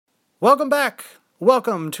Welcome back.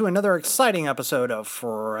 Welcome to another exciting episode of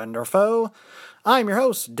Friend or Foe. I'm your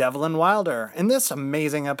host, Devlin Wilder. In this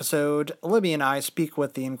amazing episode, Libby and I speak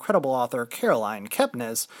with the incredible author Caroline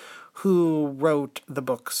Kepnes, who wrote the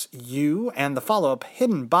books You and the follow-up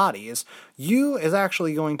Hidden Bodies. You is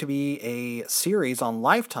actually going to be a series on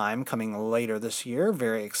Lifetime coming later this year.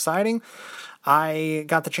 Very exciting. I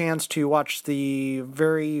got the chance to watch the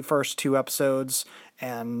very first two episodes,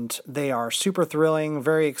 and they are super thrilling,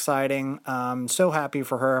 very exciting. So happy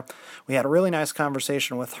for her. We had a really nice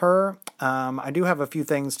conversation with her. I do have a few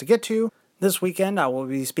things to get to. This weekend, I will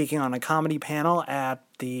be speaking on a comedy panel at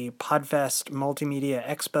the Podfest Multimedia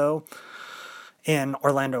Expo in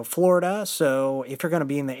Orlando, Florida. So if you're going to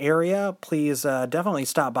be in the area, please definitely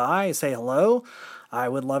stop by, say hello. I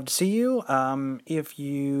would love to see you. If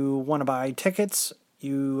you want to buy tickets,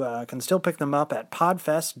 you can still pick them up at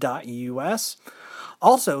podfest.us.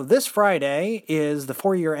 Also, this Friday is the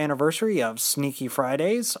 4-year anniversary of Sneaky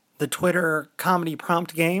Fridays, the Twitter comedy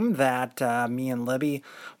prompt game that me and Libby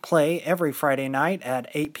play every Friday night at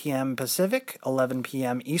 8 p.m. Pacific, 11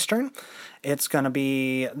 p.m. Eastern. It's going to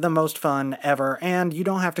be the most fun ever, and you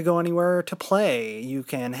don't have to go anywhere to play. You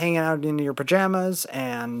can hang out in your pajamas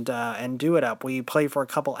and do it up. We play for a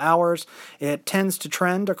couple hours. It tends to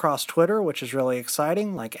trend across Twitter, which is really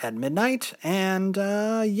exciting, like at midnight. And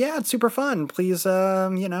yeah, it's super fun. Please,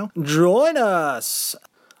 join us.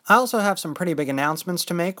 I also have some pretty big announcements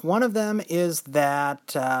to make. One of them is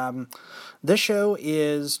that this show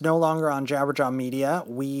is no longer on Jabberjaw Media.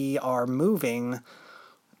 We are moving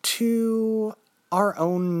to our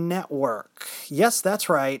own network. Yes, that's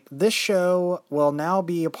right. This show will now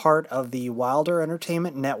be a part of the Wilder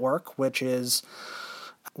Entertainment Network, which is,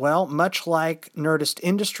 well, much like Nerdist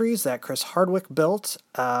Industries that Chris Hardwick built,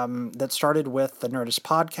 that started with the Nerdist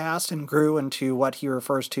podcast and grew into what he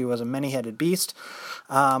refers to as a many-headed beast.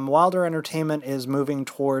 Wilder Entertainment is moving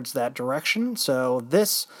towards that direction. So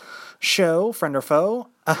this show, Friend or Foe,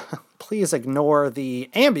 please ignore the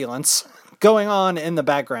ambulance going on in the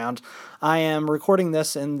background. I am recording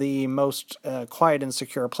this in the most quiet and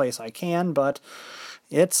secure place I can, but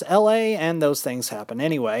it's LA and those things happen.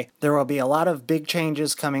 Anyway, there will be a lot of big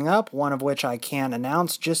changes coming up, one of which I can't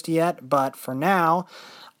announce just yet, but for now,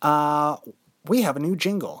 we have a new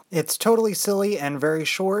jingle. It's totally silly and very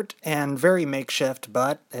short and very makeshift,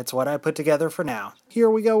 but it's what I put together for now. Here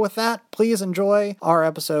we go with that. Please enjoy our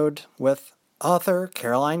episode with author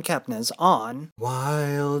Caroline Kepnes on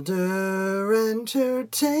Wilder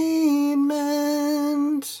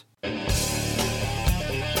Entertainment.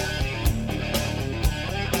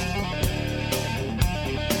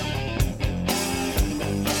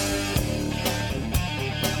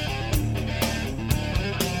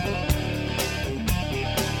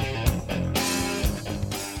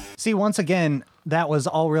 See, once again, that was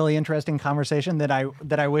all really interesting conversation that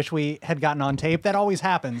I wish we had gotten on tape. That always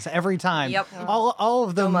happens every time. Yep. All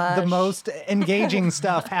of the most engaging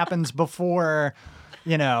stuff happens before,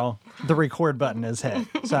 the record button is hit.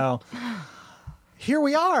 So here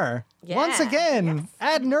we are. Yeah. Once again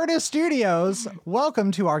at Nerdist Studios.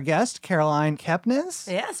 Welcome to our guest, Caroline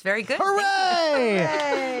Kepnes. Yes, very good. Hooray!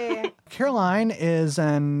 Hooray! Caroline is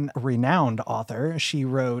an renowned author. She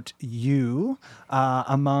wrote You,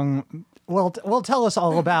 among... Well, tell us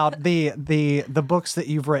all about the books that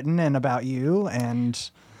you've written and about you and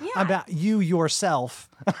about you yourself.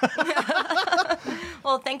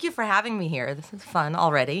 Well, thank you for having me here. This is fun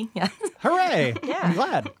already. Yeah. Hooray! Yeah. I'm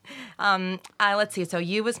glad. Let's see. So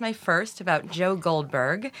You was my first about Joe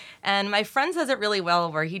Goldberg. And my friend says it really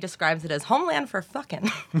well where he describes it as homeland for fucking.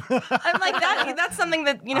 I'm like, that's something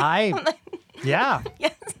that, Yeah.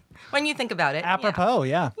 Yes. When you think about it. Apropos,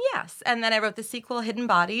 yeah. Yes. And then I wrote the sequel, Hidden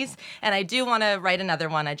Bodies. And I do want to write another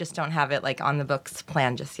one. I just don't have it on the books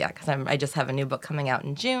planned just yet because I just have a new book coming out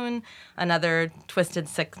in June. Another twisted,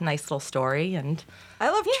 sick, nice little story. And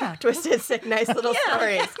I love twisted, sick, nice little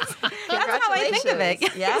stories. That's how I think of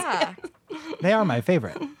it. Yeah. They are my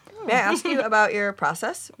favorite. May I ask you about your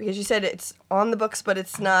process? Because you said it's on the books, but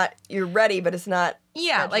it's not, you're ready, but it's not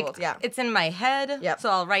scheduled. It's in my head. Yep. So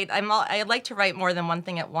I'll write, I like to write more than one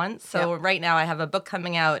thing at once. So right now I have a book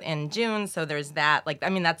coming out in June. So there's that.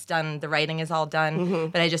 That's done. The writing is all done. Mm-hmm.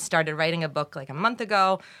 But I just started writing a book a month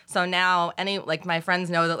ago. So now my friends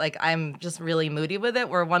know that I'm just really moody with it.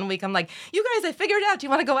 Where one week I'm like, you guys, I figured it out. Do you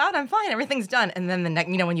want to go out? I'm fine. Everything's done. And then the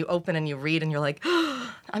next, when you open and you read and you're like,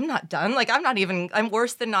 oh, I'm not done. I'm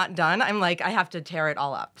worse than not done. I'm I have to tear it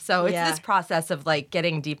all up. So it's this process of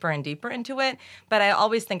getting deeper and deeper into it. But I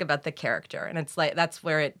always think about the character. And it's that's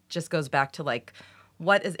where it just goes back to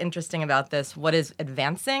what is interesting about this? What is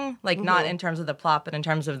advancing? Like, not in terms of the plot, but in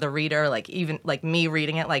terms of the reader, like, even, like, me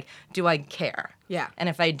reading it, like, do I care? Yeah. And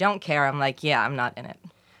if I don't care, I'm like, yeah, I'm not in it.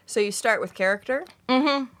 So you start with character?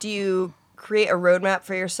 Mm-hmm. Do you create a roadmap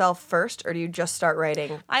for yourself first, or do you just start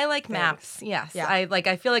writing? I like maps, yes. Yeah.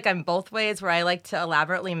 I feel like I'm both ways, where I like to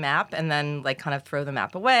elaborately map and then, like, kind of throw the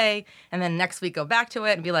map away, and then next week go back to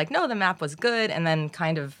it and be like, no, the map was good, and then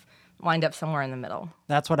kind of wind up somewhere in the middle.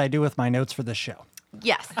 That's what I do with my notes for this show.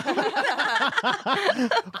 Yes. But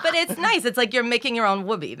it's nice. It's like you're making your own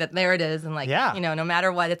Whoopi, that there it is. And, like, Yeah. you know, no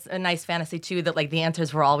matter what, it's a nice fantasy, too, that, like, the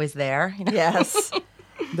answers were always there. You know? Yes.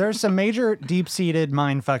 There's some major deep-seated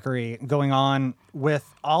mindfuckery going on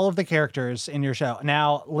with all of the characters in your show.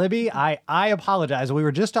 Now, Libby, I apologize. We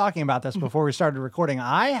were just talking about this before we started recording.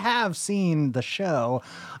 I have seen the show.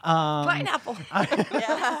 Pineapple.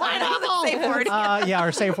 Pineapple! Safe word.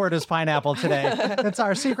 Our safe word is pineapple today. It's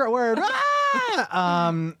our secret word.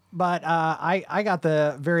 But I got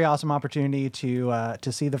the very awesome opportunity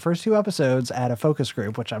to see the first 2 episodes at a focus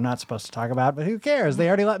group, which I'm not supposed to talk about, but who cares? They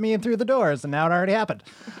already let me in through the doors, and now it already happened.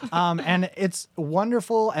 And it's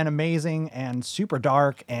wonderful and amazing and super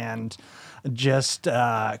dark and just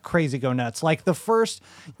crazy go nuts. Like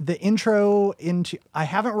the intro into, I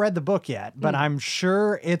haven't read the book yet, but I'm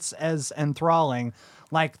sure it's as enthralling.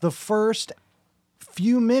 Like the first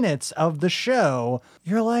few minutes of the show,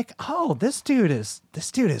 you're like, oh, this dude is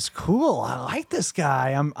cool. I like this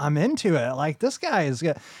guy. I'm into it. Like, this guy is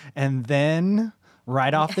good. And then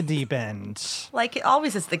right off the deep end. Like it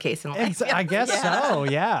always is the case in life. I guess so,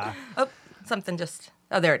 yeah. Oh, something just,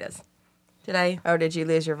 oh, there it is. Did I? Oh, did you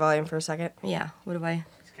lose your volume for a second? Yeah. What do I?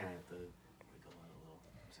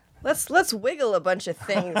 Let's wiggle a bunch of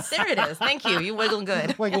things. There it is. Thank you. You wiggle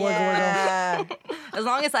good. Wiggle, wiggle, wiggle. As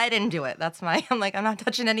long as I didn't do it. I'm like, I'm not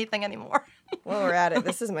touching anything anymore. While we're at it,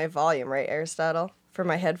 this is my volume, right, Aristotle? For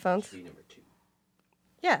my headphones? Number 2.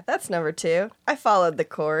 Yeah, that's number 2. I followed the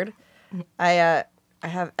chord. I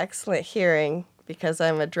have excellent hearing because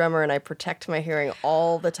I'm a drummer and I protect my hearing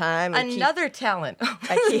all the time. Another talent.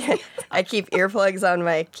 I keep earplugs on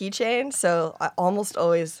my keychain, so I almost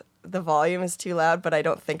always the volume is too loud, but I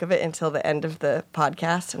don't think of it until the end of the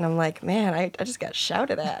podcast, and I'm like, man, I just got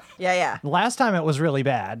shouted at. Yeah. Last time it was really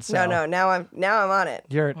bad. So. No. Now I'm on it.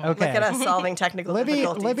 You're okay. Look at us solving technical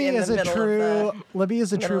difficulties. Libby is a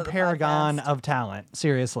true of the paragon podcast. of talent.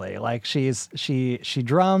 Seriously, like she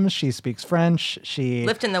drums, she speaks French, she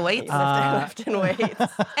Lifting the weights. Lifting weights.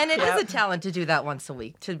 And it is a talent to do that once a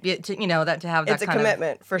week, to have that It's a kind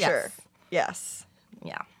commitment, for Yes. sure. Yes.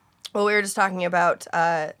 Yeah. Well, we were just talking about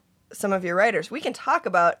some of your writers. We can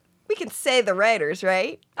say the writers,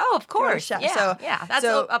 right? Oh, of course. Sure. Yeah. That's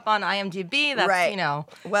up on IMDb. That's, right.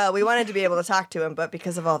 Well, we wanted to be able to talk to him, but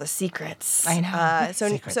because of all the secrets. I know.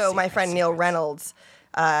 So my friend Neil Reynolds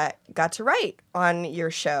got to write on your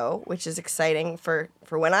show, which is exciting for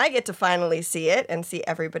when I get to finally see it and see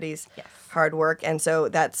everybody's hard work. And so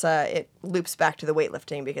that's it loops back to the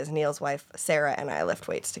weightlifting because Neil's wife, Sarah, and I lift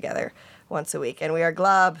weights together once a week. And we are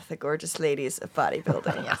Glob, the gorgeous ladies of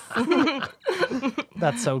bodybuilding. Yes.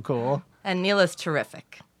 That's so cool. And Neil is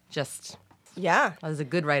terrific. Just was a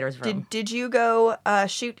good writer's room. Did you go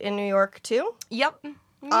shoot in New York too? Yep.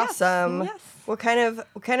 Awesome. Yes. What kind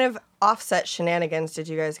of offset shenanigans did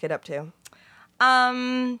you guys get up to?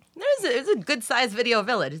 It was a good-sized video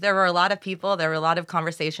village. There were a lot of people. There were a lot of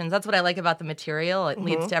conversations. That's what I like about the material. It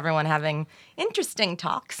leads to everyone having interesting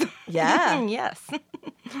talks. Yeah. Yes.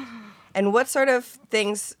 And what sort of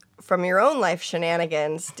things from your own life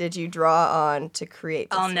shenanigans did you draw on to create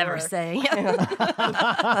this I'll never work? say.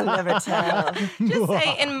 I'll never tell. Just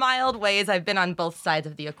say, in mild ways, I've been on both sides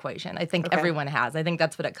of the equation. I think everyone has. I think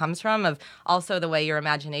that's what it comes from, of also the way your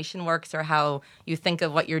imagination works or how you think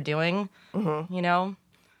of what you're doing, you know?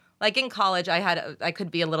 Like in college, I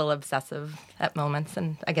could be a little obsessive at moments,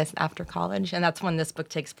 and I guess after college, and that's when this book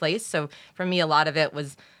takes place. So for me, a lot of it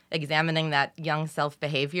was examining that young self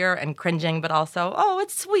behavior and cringing, but also, oh,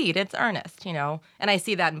 it's sweet, it's earnest, you know? And I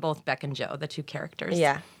see that in both Beck and Joe, the two characters.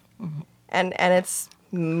 Yeah. And it's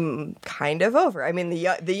kind of over. I mean,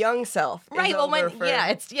 the young self is Right, well, over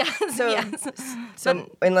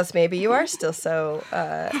So unless maybe you are still so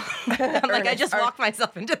I'm like, I just walked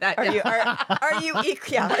myself into that. Are you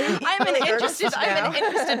I'm an interested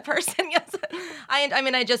person. Yes,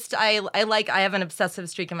 I have an obsessive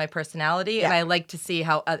streak in my personality, and I like to see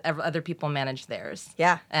how other people manage theirs.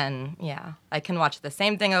 Yeah, and I can watch the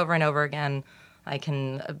same thing over and over again. I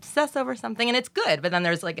can obsess over something, and it's good. But then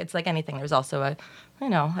it's like anything. There's also a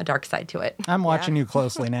dark side to it. I'm watching you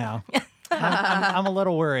closely now. I'm a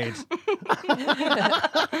little worried.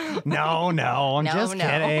 No, I'm just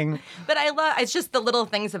kidding. But it's just the little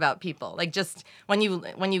things about people. Like just when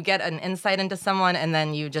you get an insight into someone and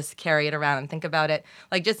then you just carry it around and think about it.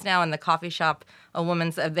 Like just now in the coffee shop, a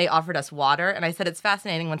woman said they offered us water, and I said it's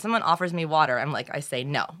fascinating when someone offers me water. I'm like, I say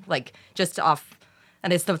no, like just off.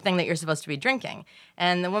 And it's the thing that you're supposed to be drinking.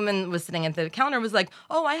 And the woman was sitting at the counter was like,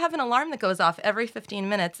 oh, I have an alarm that goes off every 15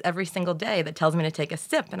 minutes every single day that tells me to take a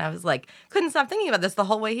sip. And I was like, couldn't stop thinking about this the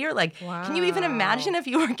whole way here. Like, Can you even imagine if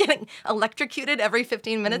you were getting electrocuted every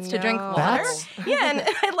 15 minutes to drink water? Yeah, and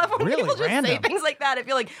I love when really people just random. say things like that. I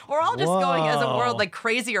feel like we're all just going as a world like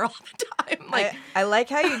crazier all the time. Like, I like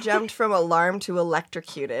how you jumped from alarm to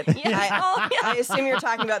electrocuted. I assume you're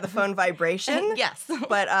talking about the phone vibration. Yes.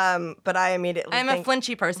 But I immediately I'm a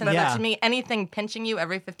flinchy person, but to me, anything pinching you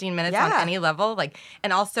every 15 minutes on any level, like,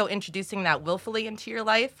 and also introducing that willfully into your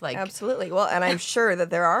life, like absolutely. Well, and I'm sure that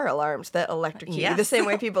there are alarms that electrocute you the same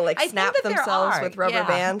way people like snap themselves with rubber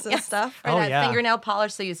bands and stuff. Or that fingernail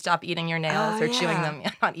polish, so you stop eating your nails or chewing them.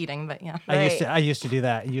 Yeah, not eating, but yeah. I used to do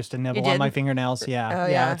that. I used to nibble on my fingernails.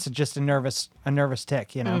 Yeah. It's just a nervous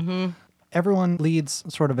tick, you know. Mm-hmm. Everyone leads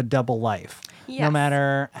sort of a double life. Yes. No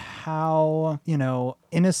matter how,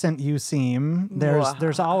 innocent you seem,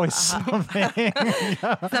 there's always something.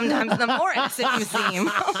 Sometimes the more innocent you seem.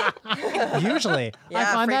 Usually. I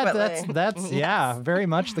find that's very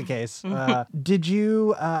much the case. How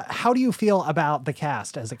do you feel about the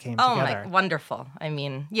cast as it came together? Wonderful. I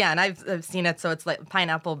mean, and I've seen it, so it's like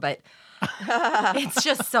pineapple, but it's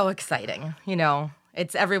just so exciting,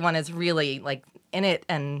 everyone is really like in it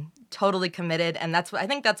and totally committed, and I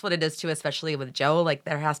think that's what it is too, especially with Joe. Like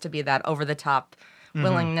there has to be that over the top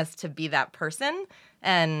willingness to be that person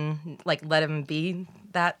and like let him be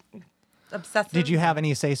that obsessive. Did you have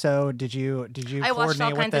any say so? Did you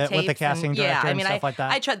coordinate with the casting director and stuff like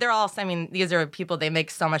that? I tried. They're all. I mean, these are people. They make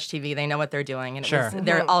so much TV. They know what they're doing, and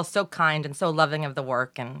they're all so kind and so loving of the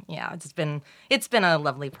work. And it's been a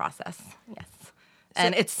lovely process. Yes.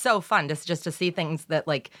 And it's so fun just to see things that,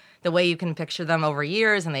 like, the way you can picture them over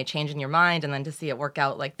years and they change in your mind, and then to see it work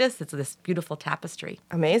out like this, it's this beautiful tapestry.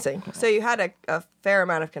 Amazing. So you had a fair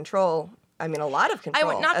amount of control. I mean, a lot of control. I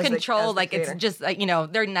would not control, like, it's just,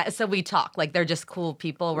 they're not, so we talk, like, they're just cool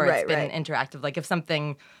people where it's been interactive. Like, if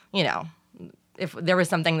something, if there was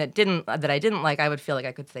something that I didn't like, I would feel like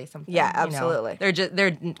I could say something. Yeah, absolutely.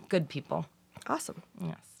 They're good people. Awesome.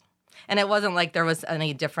 Yes. And it wasn't like there was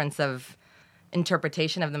any difference of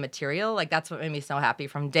interpretation of the material. Like that's what made me so happy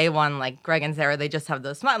from day one. Like Greg and Sarah, they just have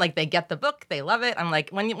those smile. Like they get the book, they love it. I'm like,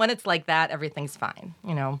 when it's like that, everything's fine.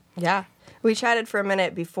 Yeah. We chatted for a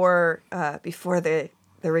minute before the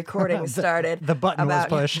recording started. The button was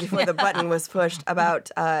pushed. Before the button was pushed about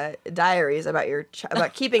diaries,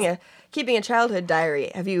 about keeping a childhood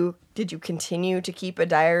diary. Did you continue to keep a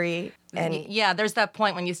diary? And there's that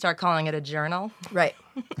point when you start calling it a journal. Right.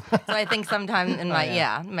 So I think sometime in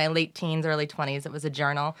my late teens, early 20s, it was a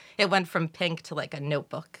journal. It went from pink to like a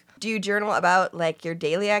notebook. Do you journal about like your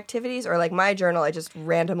daily activities, or like my journal, I just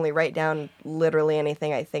randomly write down literally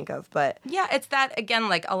anything I think of? But yeah, it's that again,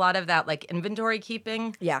 like a lot of that like inventory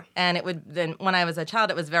keeping. Yeah. And it would then when I was a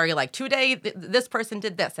child, it was very like today this person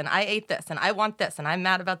did this, and I ate this, and I want this, and I'm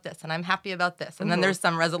mad about this, and I'm happy about this, and then there's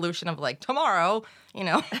some resolution of like tomorrow,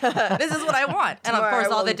 this is what I want, and of course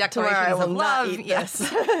all the declarations of love.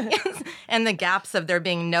 Yes. And the gaps of there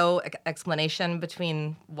being no explanation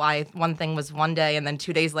between why one thing was one day and then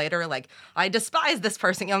 2 days later, like, I despise this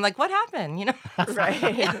person. I'm like, what happened?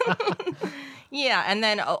 Right. Yeah. And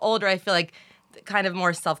then older, I feel like kind of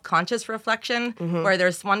more self-conscious reflection, where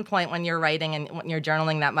there's one point when you're writing and when you're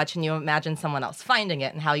journaling that much and you imagine someone else finding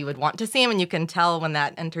it and how you would want to see him, and you can tell when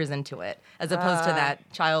that enters into it, as opposed to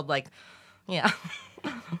that child, like, yeah.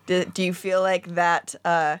 Do you feel like that?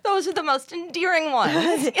 Those are the most endearing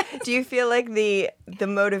ones. Do you feel like the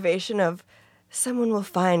motivation of someone will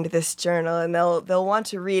find this journal and they'll want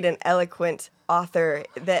to read an eloquent author,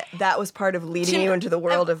 that was part of leading you into the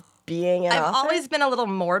world of being an author? I've always been a little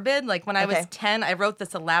morbid. Like when I was 10, I wrote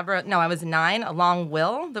this I was 9, a long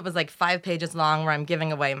will that was like 5 pages long where I'm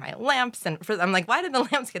giving away my lamps. And I'm like, why did the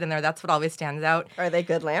lamps get in there? That's what always stands out. Are they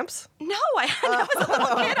good lamps? No, I was a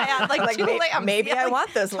little kid. I had like 2 lamps. Maybe I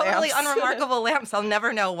want those lamps. Totally unremarkable lamps. I'll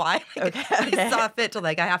never know why. I saw fit to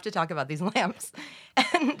I have to talk about these lamps.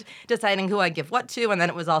 And deciding who I give what to. And then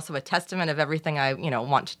it was also a testament of everything I,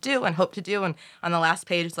 want to do and hope to do. And on the last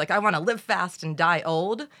page, it's like, I want to live fast and die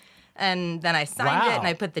old. And then I signed it, and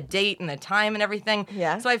I put the date and the time and everything.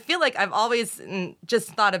 Yeah. So I feel like I've always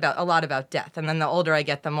just thought a lot about death. And then the older I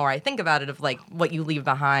get, the more I think about it, of like what you leave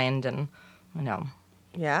behind and,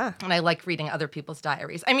 Yeah. And I like reading other people's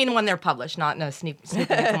diaries. I mean, when they're published, not sneaking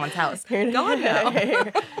into someone's house. Go on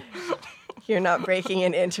now. You're not breaking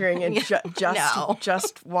and entering and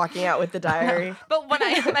just walking out with the diary. No. But when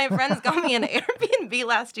my friends got me an Airbnb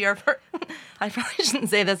last year I probably shouldn't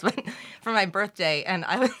say this, but for my birthday, and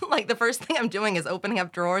I was like, the first thing I'm doing is opening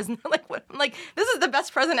up drawers, and they're like, what? I'm like, this is the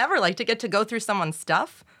best present ever, like to get to go through someone's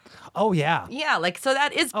stuff. Oh, yeah. Yeah, like, so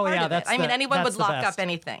that is part of it. I mean, anyone would lock up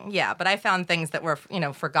anything. Yeah, but I found things that were,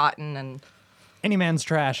 forgotten and... Any man's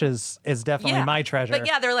trash is definitely my treasure. But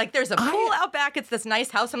yeah, they're like, there's a pool out back. It's this nice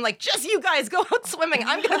house. I'm like, just you guys go out swimming.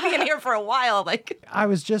 I'm going to be in here for a while. Like, I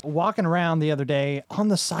was just walking around the other day on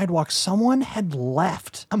the sidewalk. Someone had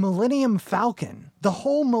left a Millennium Falcon. The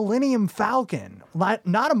whole Millennium Falcon.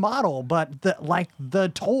 Not a model, but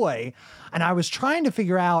the toy. And I was trying to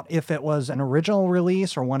figure out if it was an original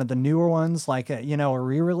release or one of the newer ones, like a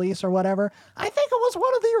re-release or whatever. I think it was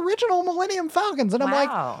one of the original Millennium Falcons. And I'm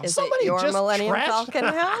like, is somebody it your just Millennium trashed... Falcon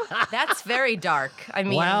now? that's very dark. I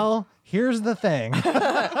mean... Well, here's the thing.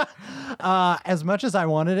 As much as I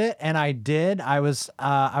wanted it, and I did, I was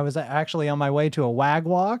actually on my way to a wag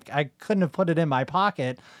walk. I couldn't have put it in my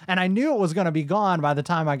pocket, and I knew it was going to be gone by the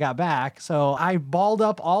time I got back. So I balled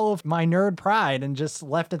up all of my nerd pride and just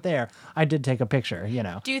left it there. I did take a picture,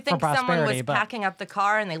 Do you think someone was packing up the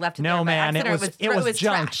car and they left it there by accident, it was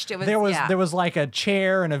junk. Trashed? There was like a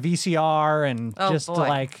chair and a VCR and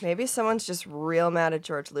Maybe someone's just real mad at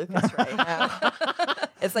George Lucas right now.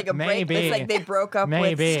 It's like a break. Maybe. It's like they broke up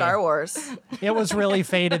with Star Wars. It was really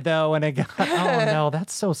faded though, and it got. Oh no,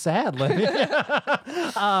 that's so sad, Libby.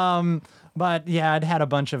 But yeah, it had a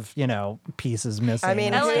bunch of pieces missing. I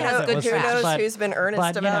mean, who knows who's been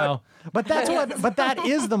earnest about. But that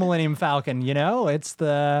is the Millennium Falcon. It's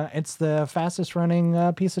the fastest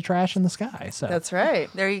running piece of trash in the sky. So that's right.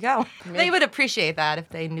 There you go. They would appreciate that if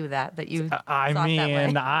they knew that you.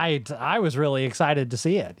 I was really excited to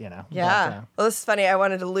see it. Yeah. But, well, this is funny. I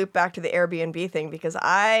wanted to loop back to the Airbnb thing because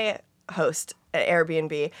I host at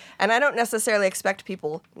Airbnb, and I don't necessarily expect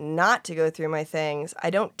people not to go through my things. I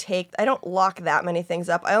don't lock that many things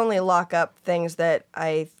up. I only lock up things that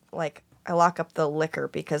I like. I lock up the liquor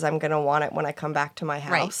because I'm going to want it when I come back to my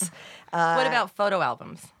house. Right. What about photo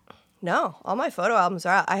albums? No, all my photo albums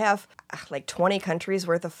are out. I have like 20 countries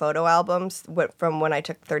worth of photo albums from when I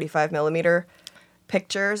took 35 millimeter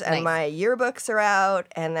pictures, and my yearbooks are out,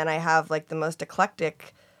 and then I have like the most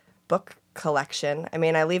eclectic book collection. I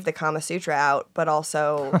mean, I leave the Kama Sutra out, but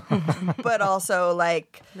also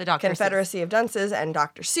like the Dr. Confederacy Seuss. of Dunces and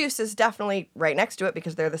Dr. Seuss is definitely right next to it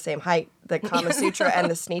because they're the same height. The Kama Sutra and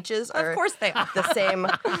the Sneetches are of course they are.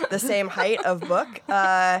 the same height of book.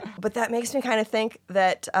 But that makes me kind of think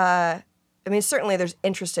that I mean, certainly there's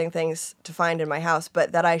interesting things to find in my house,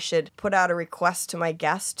 but that I should put out a request to my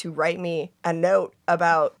guests to write me a note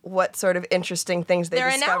about what sort of interesting things they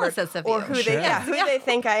discovered. Their analysis of or you. who they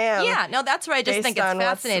think I am. Yeah, no, that's where I just think it's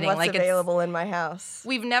fascinating. What's available in my house.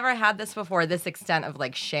 We've never had this before, this extent of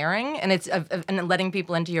like sharing and and letting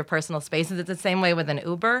people into your personal spaces. It's the same way with an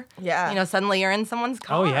Uber. Yeah. Suddenly you're in someone's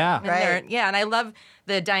car. Oh, yeah. Right. And I love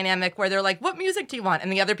the dynamic where they're like, what music do you want?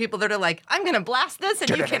 And the other people that are like, I'm going to blast this and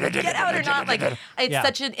you can get out or not. Like, it's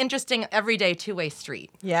such an interesting everyday two-way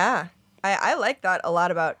street. Yeah. I like that a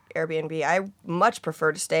lot about Airbnb. I much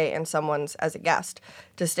prefer to stay in someone's, as a guest,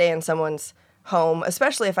 to stay in someone's home,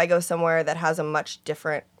 especially if I go somewhere that has a much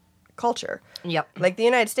different culture. Yep. Like the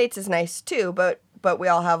United States is nice too, but we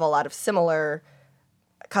all have a lot of similar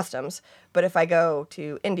customs. But if I go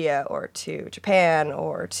to India or to Japan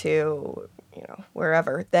or to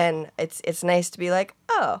wherever, then it's nice to be like,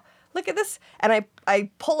 oh, look at this. And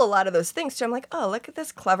I pull a lot of those things too. I'm like, oh, look at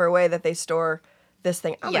this clever way that they store this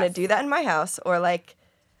thing. I'm going to do that in my house. Or like...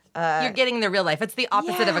 you're getting the real life. It's the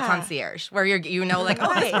opposite of a concierge, where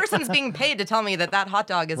this person's being paid to tell me that hot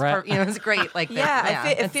dog is is great. Like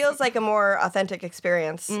it feels like a more authentic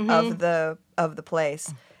experience of the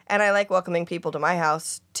place. And I like welcoming people to my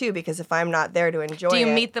house too, because if I'm not there to enjoy it. Do you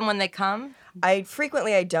meet them when they come? I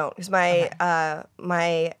don't, because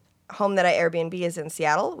my home that I Airbnb is in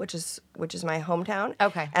Seattle, which is my hometown.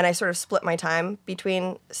 Okay. And I sort of split my time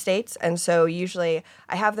between states, and so usually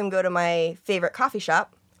I have them go to my favorite coffee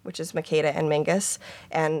shop, which is Makeda and Mingus,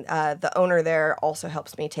 and the owner there also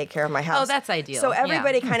helps me take care of my house. Oh, that's ideal. So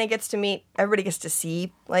everybody kind of gets to meet. Everybody gets to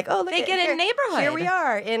see, like, oh, look, they get a neighborhood. Here we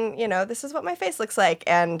are, in this is what my face looks like,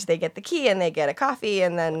 and they get the key and they get a coffee,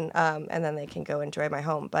 and then they can go enjoy my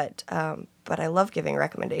home. But I love giving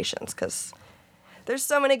recommendations because there's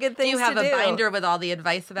so many good things. Do you have a binder with all the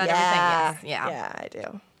advice about everything? Yes. Yeah, I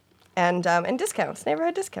do. And discounts,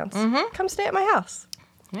 neighborhood discounts. Come stay at my house.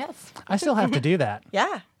 Yes. I still have to do that.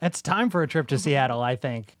 Yeah. It's time for a trip to Seattle, I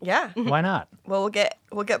think. Yeah. Why not? Well,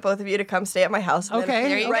 we'll get both of you to come stay at my house. And Okay,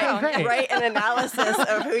 there you go. great. Write an analysis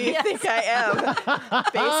of who you think I am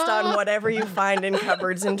based on whatever you find in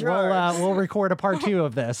cupboards and drawers. We'll record a part 2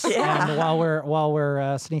 of this. Yeah. And while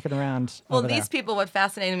we're sneaking around. Well, over these there. people, what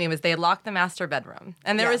fascinated me was they locked the master bedroom,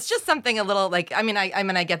 and there was Yes. just something a little like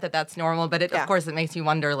I get that that's normal, but Yeah. of course it makes you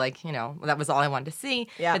wonder that was all I wanted to see.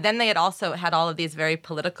 Yeah. But then they had also had all of these very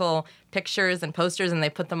political pictures and posters, and they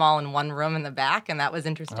put them all in one room in the back, and that was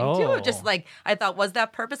interesting Oh. too. Just like I thought, was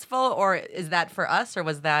that purposeful, or is that for us, or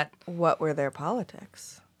was that What were their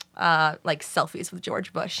politics? like selfies with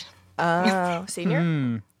George Bush? Oh, senior?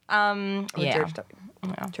 Or Yeah. George W.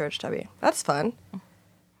 George W. That's fun.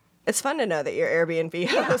 It's fun to know that your Airbnb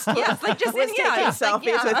host Yes, like just was taking it's like,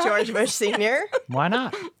 selfies with George Bush Sr. Why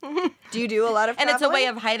not? Do you do a lot of And it's a way traveling?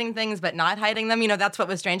 of hiding things, but not hiding them. That's what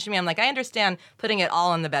was strange to me. I'm like, I understand putting it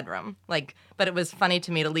all in the bedroom, but it was funny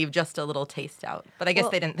to me to leave just a little taste out. But I guess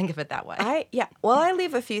they didn't think of it that way. Well, I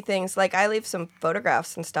leave a few things. Like I leave some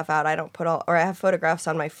photographs and stuff out. I don't put all, or I have photographs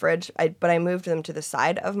on my fridge. But I moved them to the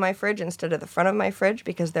side of my fridge instead of the front of my fridge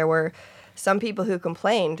because there were some people who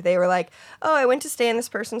complained. They were like, "Oh, I went to stay in this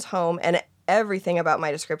person's home," and everything about my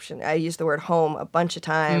description, I use the word home a bunch of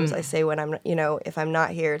times. I say when I'm, if I'm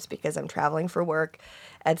not here, it's because I'm traveling for work,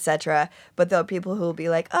 etc. But there are people who will be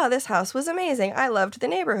like, "Oh, this house was amazing. I loved the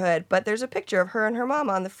neighborhood, but there's a picture of her and her mom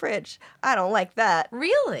on the fridge. I don't like that."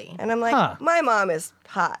 Really? And I'm like, "My mom is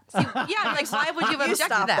hot." Yeah, like why would you You object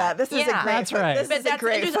stop to that? This is a great. That's right. This But is a that's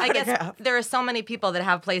great interesting. I guess photograph. there are so many people that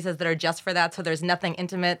have places that are just for that, so there's nothing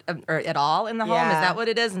intimate or at all in the home. Is Yeah. that what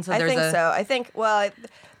it is? And so I there's think so. I think,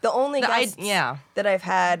 the only guests that I've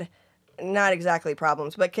had, not exactly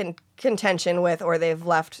problems, but contention with, or they've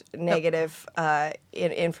left negative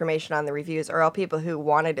information on the reviews, are all people who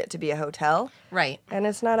wanted it to be a hotel. Right. And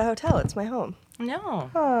it's not a hotel, it's my home.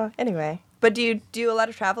 No. Anyway. But do you do a lot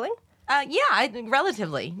of traveling?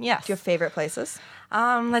 Relatively, yes. Do you have favorite places?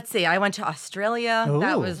 Let's see. I went to Australia.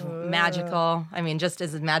 That Ooh. was magical. I mean, just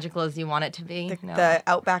as magical as you want it to be. The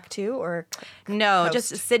Outback too, or No, coast?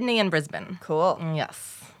 just Sydney and Brisbane. Cool.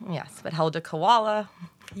 Yes, but held a koala.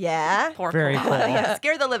 Yeah. Poor Very koala. cool. Yeah,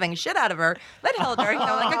 scared the living shit out of her, but held her.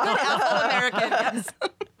 Like a good Afro-American. Yes.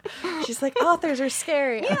 She's like, authors are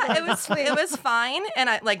scary. Yeah, it was fine, and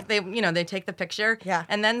they take the picture. Yeah.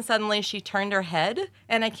 And then suddenly she turned her head,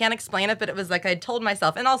 and I can't explain it, but it was like I told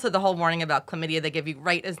myself, and also the whole warning about chlamydia they give you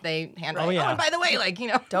right as they hand it. Oh, yeah. And by the way,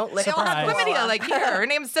 Don't lick they all have Surprise. chlamydia. Like here, her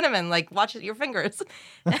name's Cinnamon. Like watch your fingers.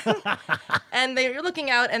 And they're looking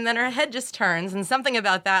out, and then her head just turns, and something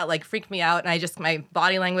about that like freaked me out, and my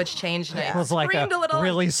body language changed, and It I was like screamed a little.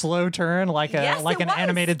 really slow turn, like Yes, an it was.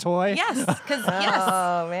 animated toy. Yes, because yes.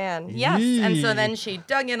 Oh man. Yes, and so Yee. then she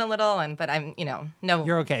dug in a little, but I'm, no.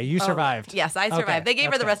 You're okay. You survived. Yes, I survived. Okay, They gave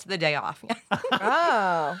her that's the good. rest of the day off.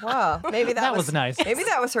 Oh wow. Maybe That was nice. Maybe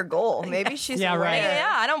that was her goal. Maybe she's Yeah, right. aware.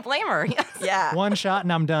 Yeah, I don't blame her. Yes. Yeah. One shot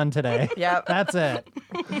and I'm done today. Yep. That's it.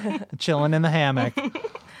 Chilling in the hammock.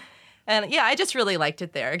 And yeah, I just really liked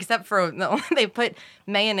it there, except for they put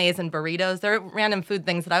mayonnaise in burritos. They're random food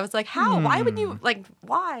things that I was like, how? Why would you,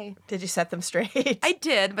 why? Did you set them straight? I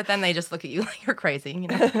did, but then they just look at you like you're crazy.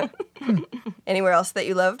 Anywhere else that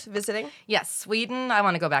you loved visiting? Yes, Sweden. I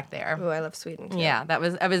want to go back there. Oh, I love Sweden too. Yeah,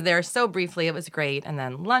 I was there so briefly. It was great. And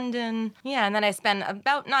then London. Yeah, and then I spent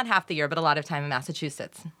about not half the year, but a lot of time in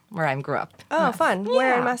Massachusetts, where I grew up. Oh, fun.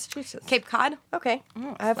 Where in Yeah. Massachusetts? Cape Cod. Okay.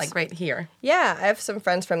 I have Like right here. Yeah, I have some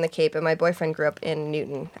friends from the Cape, and my boyfriend grew up in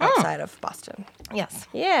Newton, outside of Boston. Yes.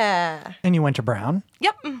 Yeah. And you went to Brown.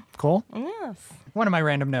 Yep. Cool. Yes. One of my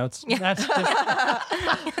random notes. That's just,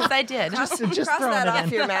 Yes, I did. just Cross throwing that it off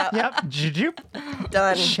in. your map. Yep. Joop.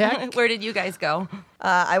 Done. Check. Where did you guys go?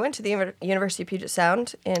 I went to the University of Puget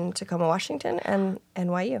Sound in Tacoma, Washington, and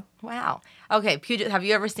NYU. Wow. Okay, Puget. Have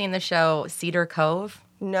you ever seen the show Cedar Cove?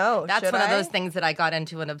 No, That's should one of I? those things that I got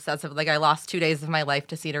into an obsessive. Like I lost 2 days of my life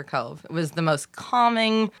to Cedar Cove. It was the most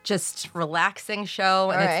calming, just relaxing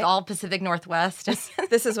show, and All it's right. all Pacific Northwest.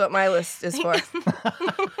 This is what my list is for.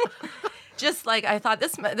 Just like I thought,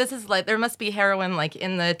 this is like there must be heroin like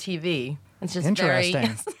in the TV. It's just Interesting.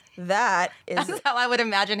 very. That is That's how I would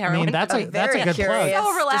imagine I heroin. mean, that's a a very good curious plug.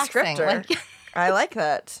 So relaxing. descriptor. Like- I like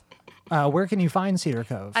that. Where can you find Cedar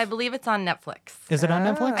Cove? I believe it's on Netflix. Is it on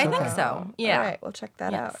Netflix? I think Okay. so. Yeah. All right, we'll check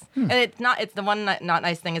that out. Yes. And it's the one not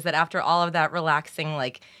nice thing is that after all of that relaxing,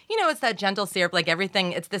 like, it's that gentle syrup, like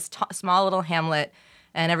everything, it's this small little hamlet.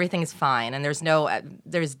 and everything's fine, and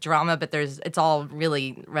there's drama, but it's all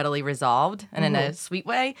really readily resolved and in a sweet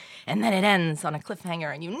way, and then it ends on a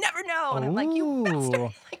cliffhanger, and you never know, and I'm like, you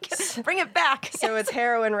bastard, like, bring it back. So it's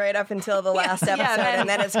heroin right up until the last episode, and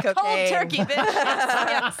then it's cocaine. Cold turkey, bitch.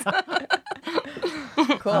 Yes.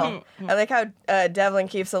 Cool. I like how Devlin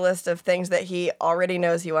keeps a list of things that he already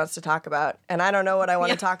knows he wants to talk about, and I don't know what I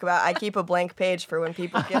want to talk about. I keep a blank page for when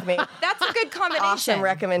people give me That's a good combination. awesome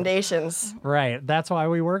recommendations. Right. That's why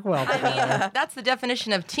we work well together. That's the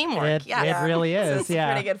definition of teamwork. It really is. It's a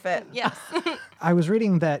pretty good fit. Yes. I was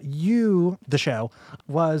reading that the show,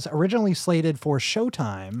 was originally slated for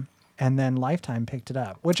Showtime, and then Lifetime picked it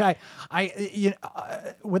up. Which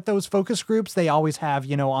with those focus groups, they always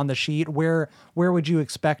have, on the sheet where would you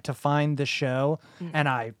expect to find the show? And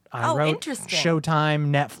I wrote interesting. Showtime,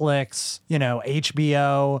 Netflix,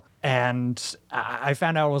 HBO, and I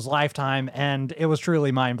found out it was Lifetime, and it was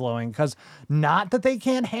truly mind blowing because not that they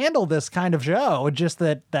can't handle this kind of show, just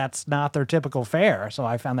that that's not their typical fare. So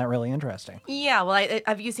I found that really interesting. Yeah. Well,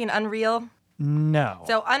 have you seen Unreal? No.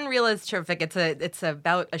 So Unreal is terrific. It's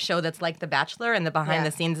about a show that's like The Bachelor and the behind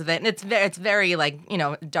the scenes of it, and it's very like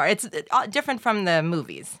dark. It's different from the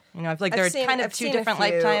movies. I feel like there are kind of two different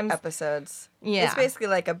lifetimes. Episodes. Yeah, it's basically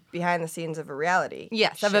like a behind the scenes of a reality.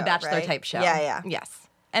 Yes, show, of a Bachelor right? type show. Yeah. Yes,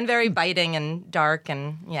 and very biting and dark,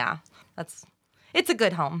 and it's a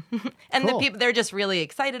good home. And Cool. the people, they're just really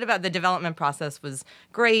excited about the development process was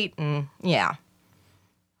great, and yeah.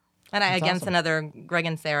 And That's awesome. another Greg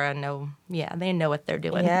and Sarah they know what they're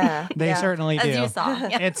doing. Yeah. They certainly do. As you saw.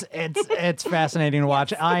 Yeah. It's fascinating to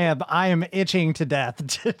watch. I am itching to death.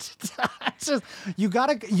 It's just you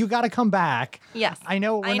gotta come back. Yes. I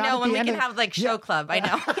know. We're not at when the we end can of- have like show club. I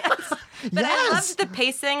know. Yes. But I Yes. loved the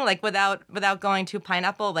pacing, like without going too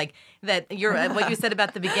pineapple, like that. What you said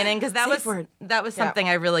about the beginning, because that was something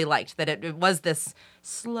I really liked. That it was this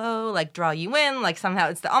slow, like draw you in, like somehow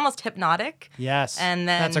it's almost hypnotic. Yes. And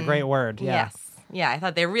then that's a great word. Yeah. Yes. Yeah, I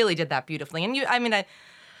thought they really did that beautifully. And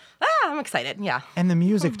I'm excited. Yeah. And the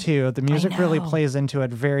music too. The music really know. plays into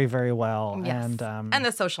it very, very well. Yes. And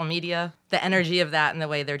the social media, the energy of that, and the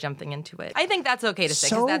way they're jumping into it. I think that's okay to say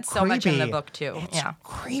because so that's so much in the creepy. book too. It's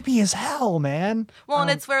creepy as hell, man. Well,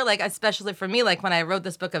 and it's where, like, especially for me, like when I wrote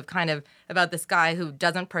this book of kind of about this guy who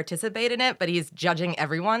doesn't participate in it, but he's judging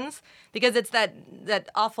everyone's, because it's that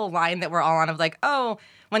awful line that we're all on of like, oh,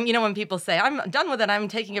 when people say I'm done with it, I'm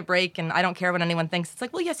taking a break, and I don't care what anyone thinks. It's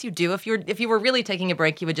like, well, yes, you do. If you were really taking a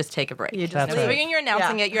break, you would just take a break. You just That's leave. right. When you're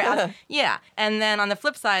announcing it, you're out. Yeah. And then on the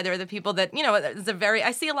flip side, there are the people that,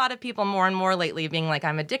 I see a lot of people more and more lately being like,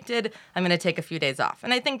 I'm addicted, I'm going to take a few days off.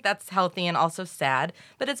 And I think that's healthy and also sad,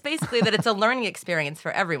 but it's basically that it's a learning experience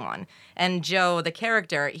for everyone. And Joe, the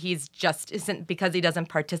character, he's just isn't, because he doesn't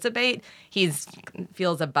participate,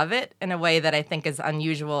 feels above it in a way that I think is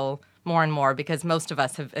unusual more and more, because most of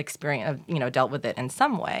us have experienced, dealt with it in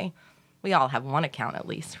some way. We all have one account at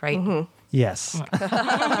least, right? Mm-hmm. Yes.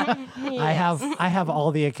 I have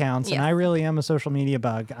all the accounts, and Yes. I really am a social media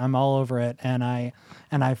bug. I'm all over it, and I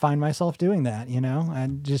find myself doing that,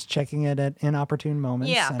 and just checking it at inopportune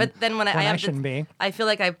moments. Yeah, and but then when I shouldn't be. I feel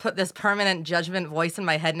like I put this permanent judgment voice in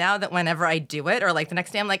my head now that whenever I do it, or like the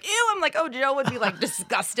next day I'm like, ew, I'm like, oh, Joe would be like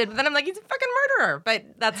disgusted. But then I'm like, he's a fucking murderer. But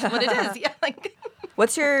that's what it is. Yeah, like.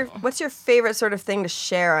 What's your favorite sort of thing to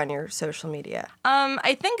share on your social media?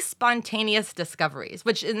 I think spontaneous discoveries,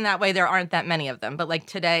 which in that way there aren't that many of them. But like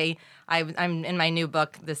today, I'm in my new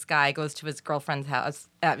book. This guy goes to his girlfriend's house.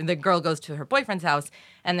 The girl goes to her boyfriend's house,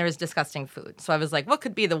 and there's disgusting food. So I was like, what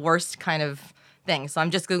could be the worst kind of thing? So I'm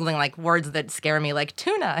just Googling like words that scare me, like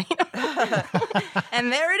tuna.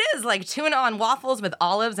 And there it is, like tuna on waffles with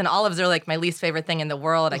olives, and olives are like my least favorite thing in the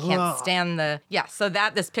world. I can't stand so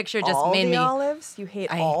this picture just all made the me. olives? You hate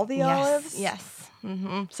all the olives? Yes.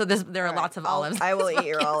 Mm-hmm. So there are lots of olives. I will eat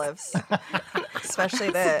your olives, especially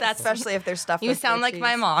if they're stuffed. You with sound blue like cheese.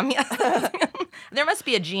 my mom. Yes. There must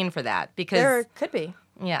be a gene for that because There could be.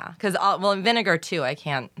 yeah, because vinegar too. I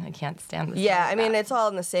can't stand. Yeah, I mean it's all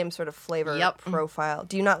in the same sort of flavor Yep. profile.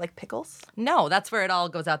 Do you not like pickles? No, that's where it all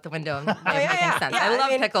goes out the window. And making sense. Yeah, I love I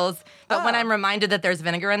mean- pickles, but when I'm reminded that there's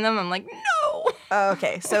vinegar in them, I'm like, no. Oh,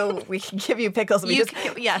 okay, so we can give you pickles. We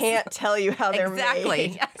yes. can't tell you how they're Exactly.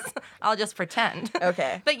 made. Yes. I'll just pretend.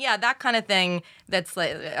 Okay. But yeah, that kind of thing. That's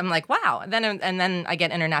like I'm like, wow. And then I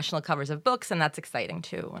get international covers of books, and that's exciting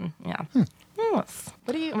too. And yeah. Yes.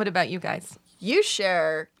 What about you guys? You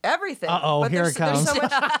share everything. Uh-oh, but here there's, it comes.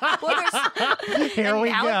 There's so much, well, Here we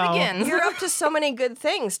Now go. it begins. you're up to so many good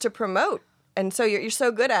things to promote and so you're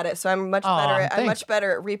so good at it. So I'm much better. I'm much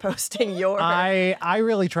better at reposting your. I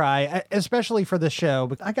really try, especially for the show.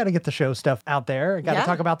 But I got to get the show stuff out there. I got to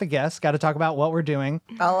talk about the guests. Got to talk about what we're doing.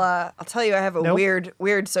 I'll tell you, I have a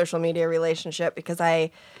weird social media relationship because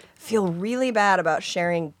I feel really bad about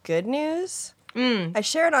sharing good news. I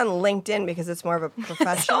share it on LinkedIn because it's more of a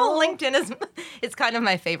professional. LinkedIn it's kind of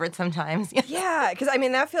my favorite sometimes. Yeah, because I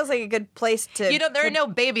mean that feels like a good place to. There are no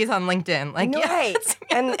babies on LinkedIn, like right,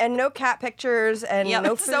 and no cat pictures and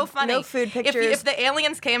no food, so funny. No food pictures. If the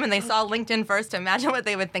aliens came and they saw LinkedIn first, imagine what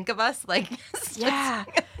they would think of us. Like,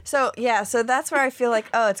 So that's where I feel like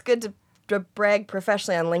it's good to brag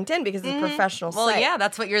professionally on LinkedIn because it's a professional site. Well, yeah,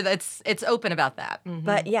 that's what it's open about that. Mm-hmm.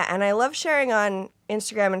 But yeah, and I love sharing on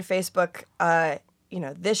Instagram and Facebook,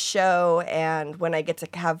 this show and when I get to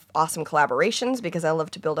have awesome collaborations because I love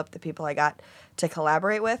to build up the people I got to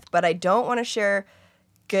collaborate with. But I don't want to share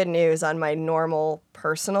good news on my normal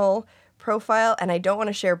personal profile, and I don't want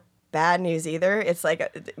to share bad news either. It's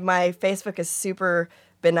like my Facebook is super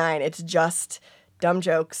benign. It's just dumb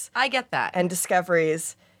jokes. I get that. And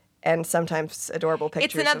discoveries. And sometimes adorable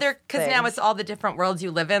pictures. It's another, because now it's all the different worlds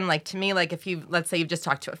you live in. Like, to me, like, if you, let's say you've just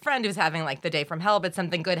talked to a friend who's having, like, the day from hell, but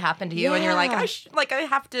something good happened to you, and you're like, I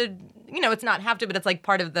have to, it's not have to, but it's, like,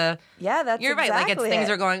 part of the... Yeah, that's You're exactly right, like, things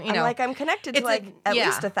are going, I'm connected to, at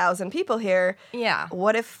least 1,000 people here. Yeah.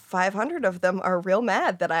 What if 500 of them are real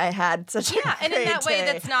mad that I had such a great and in that way, day?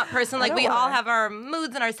 that's not personal. Like, we all have our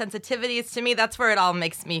moods and our sensitivities. To me, that's where it all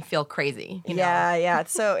makes me feel crazy. You know? Yeah,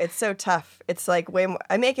 it's so tough. It's, like, way more...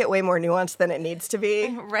 I make it way more nuanced than it needs to be.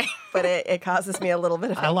 Right. But it causes me a little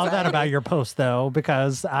bit of anxiety. I love that about your post, though,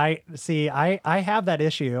 because I have that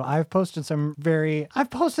issue. I've posted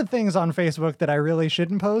things on Facebook that I really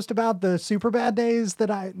shouldn't post about the super bad day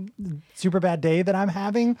that I'm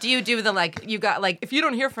having. Do you do the, like, you got, like, if you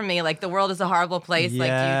don't hear from me, like, the world is a horrible place? Yes. Like,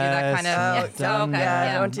 do you do that kind of... Okay.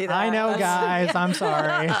 Yeah, don't do that. I know, guys. I'm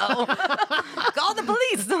sorry. Call the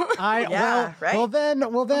police. Right?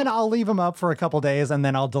 Well, then I'll leave them up for a couple days and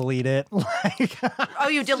then I'll delete it.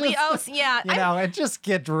 You delete? And just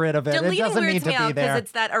get rid of it. It doesn't need to be there. Because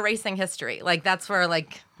it's that erasing history. Like, that's where,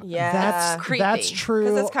 like... Yeah, that's creepy. That's true.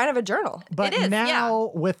 Because it's kind of a journal. But it is, now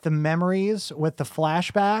with the memories, with the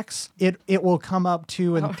flashbacks, it will come up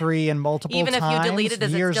 2 and 3 and multiple Even times. Even if you delete it,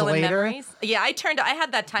 is it still later. in memories? Yeah, I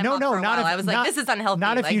had that time off for a while. I was like, this is unhealthy.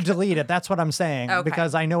 Not if you delete it. That's what I'm saying. Okay.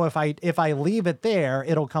 Because I know if I leave it there,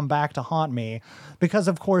 it'll come back to haunt me. Because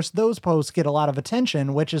of course those posts get a lot of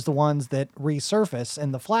attention, which is the ones that resurface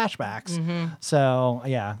in the flashbacks. Mm-hmm. So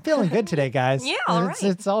yeah, feeling good today, guys. Yeah, all right.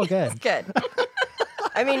 It's all good. It's good.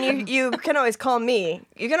 I mean, you can always call me.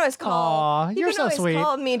 You can always call. Aw, you're so sweet.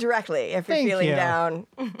 Call me directly if you're feeling down,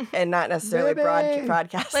 and not necessarily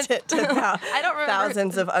broadcast it to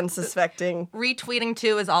thousands of unsuspecting. Retweeting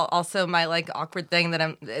too is also my like awkward thing that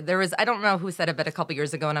I don't know who said it, but a couple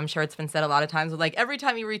years ago, and I'm sure it's been said a lot of times. Like every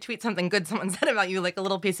time you retweet something good someone said about you, like a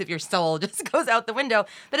little piece of your soul just goes out the window.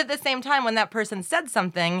 But at the same time, when that person said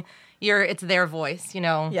something, it's their voice.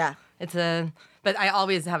 Yeah. But I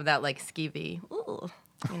always have that like skeevy. Ooh.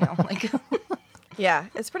 Like yeah,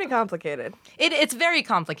 it's pretty complicated. It's very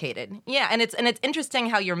complicated. Yeah, and it's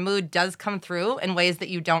interesting how your mood does come through in ways that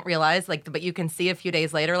you don't realize. Like, but you can see a few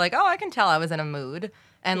days later, like, oh, I can tell I was in a mood,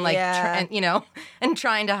 and like, and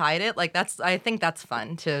trying to hide it. Like I think that's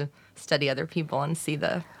fun to study other people and see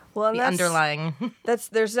the underlying.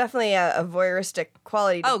 There's definitely a voyeuristic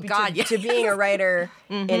quality to being a writer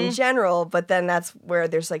in general, but then that's where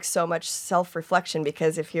there's like so much self-reflection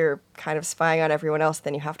because if you're kind of spying on everyone else,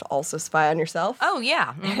 then you have to also spy on yourself. Oh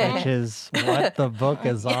yeah, which is what the book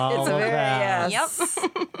is all about. Yes.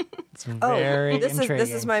 It's very intriguing.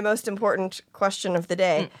 This is my most important question of the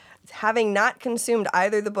day. Having not consumed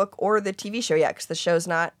either the book or the TV show yet, because the show's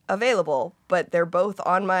not available, but they're both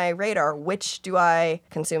on my radar, which do I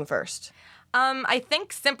consume first? I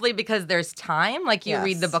think simply because there's time, like you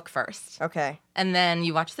read the book first. Okay. And then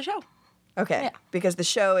you watch the show. Okay. Yeah. Because the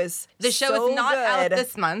show is is not out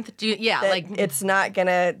this month. It's not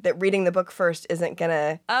gonna, that reading the book first isn't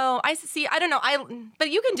gonna. Oh, I see. I don't know. But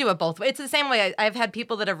you can do it both ways. It's the same way. I've had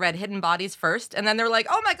people that have read Hidden Bodies first, and then they're like,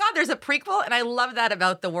 oh my God, there's a prequel. And I love that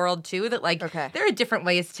about the world too, that like, there are different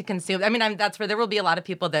ways to consume. I mean, that's where there will be a lot of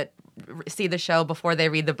people that see the show before they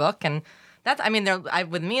read the book. And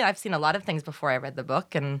with me, I've seen a lot of things before I read the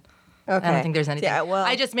book. And I don't think there's anything. Yeah, well,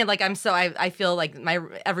 I just mean like I feel like my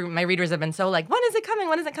readers have been so like, when is it coming?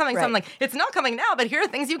 When is it coming? Right. So I'm like, it's not coming now, but here are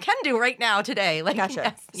things you can do right now today. Like,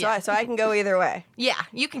 Gotcha. yes, So I can go either way. yeah,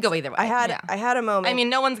 you can go either way. I had a moment. I mean,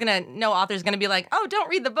 no author's gonna be like, oh, don't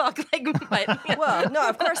read the book. Like, but Well, no,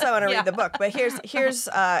 of course I want to Yeah. read the book, but here's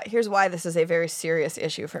why this is a very serious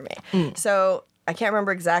issue for me. So I can't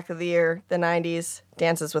remember exactly the year, the 90s,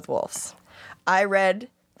 Dances with Wolves. I read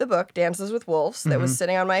the book Dances with Wolves that was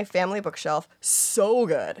sitting on my family bookshelf. So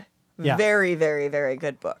good. Yeah. Very, very, very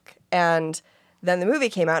good book. And then the movie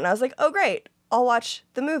came out and I was like, oh, great. I'll watch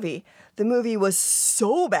the movie. The movie was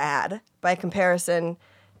so bad by comparison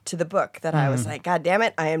to the book that I was like, God damn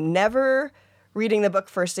it, I am never reading the book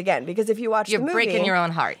first again. Because if you watch you're the movie... breaking your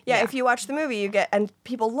own heart. Yeah, if you watch the movie, you get... And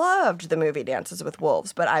people loved the movie Dances with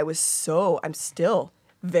Wolves, but I'm still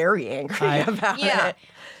very angry about Yeah. it.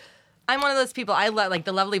 I'm one of those people. I love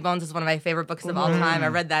The Lovely Bones is one of my favorite books of all time. I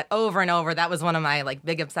read that over and over. That was one of my like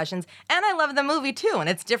big obsessions. And I love the movie too. And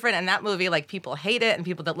it's different. And that movie, like people hate it, and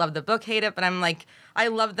people that love the book hate it. But I'm like, I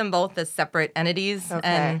love them both as separate entities. Okay.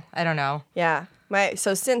 And I don't know. Yeah.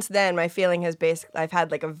 So since then, my feeling has I've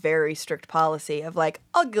had like a very strict policy of like,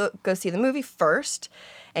 I'll go see the movie first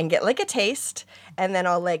and get like a taste, and then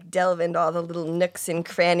I'll like delve into all the little nooks and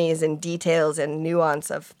crannies and details and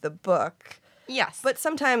nuance of the book. Yes. But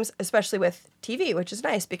sometimes, especially with TV, which is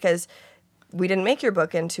nice because we didn't make your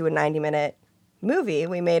book into a 90-minute movie.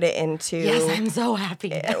 We made it into... yes, I'm so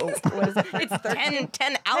happy. What is it? It's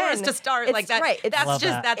 10 hours to start. It's like that. right. That's Love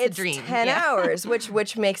just, that. that's It's a dream. 10 hours,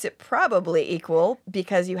 which makes it probably equal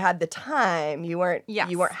because you had the time. You weren't Yes.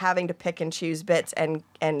 having to pick and choose bits and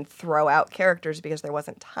throw out characters because there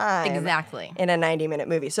wasn't time. Exactly. In a 90-minute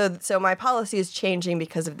movie. So my policy is changing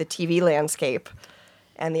because of the TV landscape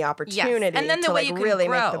and the opportunity Yes. And then the to way like you can really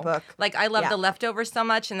grow. make the book. Like I love Yeah. The Leftovers so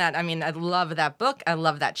much, and that I love that book. I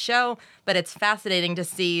love that show, but it's fascinating to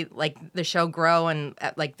see like the show grow, and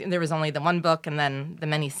like there was only the one book and then the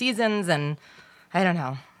many seasons, and I don't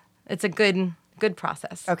know. It's a good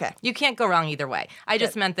process. Okay. You can't go wrong either way. I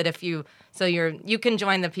just meant that if you can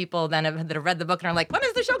join the people then that have read the book and are like, when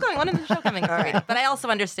is the show going? When is the show coming? Right. But I also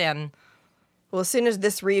understand. Well, as soon as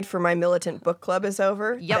this read for my militant book club is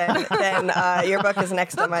over, Yep. then your book is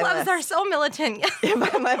next on my Clubs list. are so militant.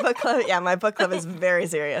 my book club is very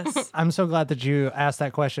serious. I'm so glad that you asked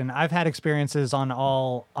that question. I've had experiences on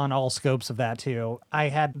all scopes of that too. I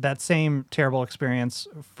had that same terrible experience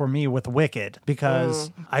for me with Wicked because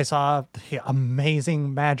I saw the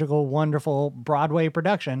amazing, magical, wonderful Broadway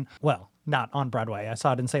production. Well, not on Broadway. I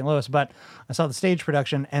saw it in St. Louis, but I saw the stage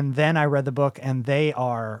production, and then I read the book, and they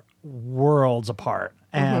are worlds apart.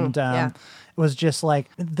 And it was just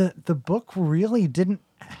like the book really didn't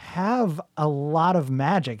have a lot of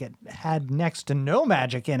magic. It had next to no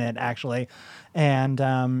magic in it, actually. And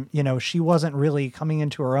she wasn't really coming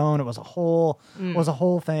into her own. It was a whole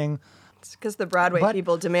thing. It's because the Broadway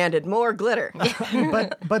people demanded more glitter.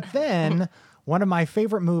 But then one of my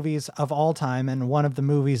favorite movies of all time, and one of the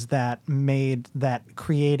movies that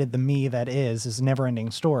created the me that is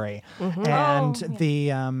Neverending Story. And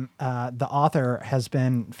the author has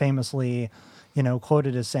been famously,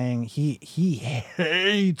 quoted as saying he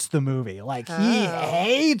hates the movie. Like he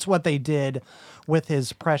hates what they did with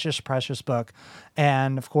his precious book.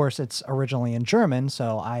 And of course it's originally in German,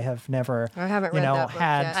 so I have never I haven't read that book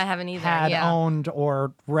yet. I haven't either, owned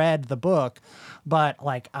or read the book. But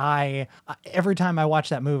like every time I watch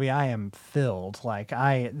that movie, I am filled. Like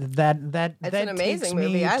that It's an amazing takes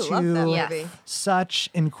movie. me I love that to movie. such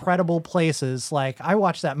incredible places. Like I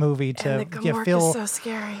watched that movie to And the Gmork feel is so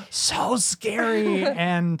scary. so scary,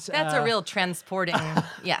 and That's a real transporting.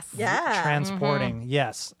 Yes. Yeah. transporting.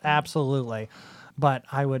 Yes, absolutely. But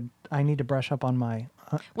I need to brush up on my.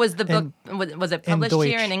 Was the book was it published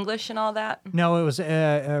here Deutsch. in English and all that? No, it was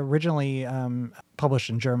originally published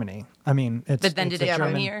in Germany. I mean, it's But then it's did a it come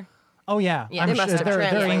German. here? Oh yeah, Yeah. I'm They must sure have they're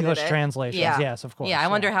translated English it. translations. Yeah. Yes, of course. Yeah, I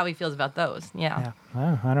wonder how he feels about those. Yeah,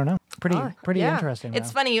 I don't know. Pretty yeah. interesting. It's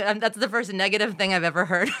though. funny. That's the first negative thing I've ever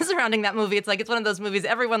heard surrounding that movie. It's like it's one of those movies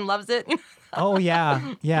everyone loves it. Oh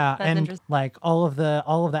yeah, yeah, and interesting. like all of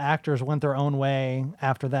the actors went their own way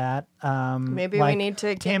after that. Maybe like, we need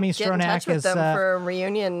to Tammy get in touch Stronach with is them for a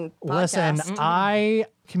reunion podcast. listen. I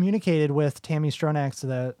communicated with Tammy Stronach,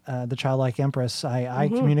 the Childlike Empress. I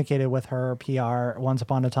communicated with her PR once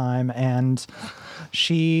upon a time, and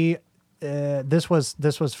she. This was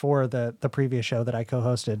for the previous show that I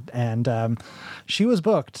co-hosted, and she was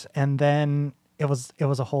booked, and then it was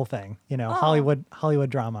a whole thing, Hollywood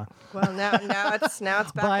drama. Well, now it's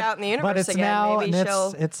back out in the universe but it's again. now, Maybe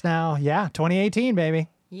and it's now 2018, baby.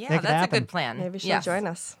 Yeah, Make it that's a happen. good plan. maybe she'll Yes. join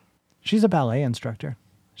us. She's a ballet instructor.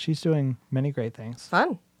 She's doing many great things.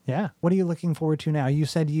 Fun. Yeah. What are you looking forward to now? You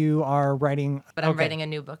said you are writing. But I'm writing a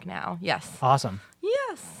new book now. Yes. Awesome.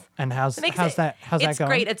 Yes. And how's that going? It's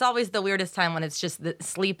great. It's always the weirdest time when it's just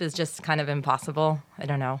sleep is just kind of impossible. I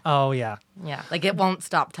don't know. Oh, yeah. Yeah. Like it won't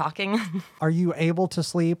stop talking. Are you able to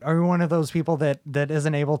sleep? Are you one of those people that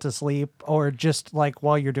isn't able to sleep, or just like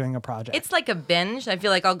while you're doing a project? It's like a binge. I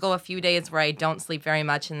feel like I'll go a few days where I don't sleep very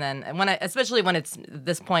much. And then especially when it's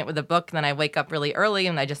this point with the book, then I wake up really early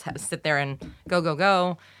and I just sit there and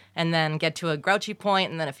go. And then get to a grouchy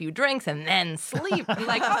point and then a few drinks and then sleep. I'm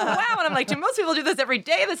like, oh, wow. And I'm like, do most people do this every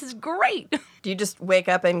day? This is great. Do you just wake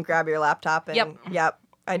up and grab your laptop? And, Yep.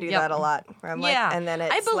 I do that a lot. Where I'm like, and then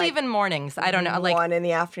it's I believe in mornings. I don't know. Like 1 in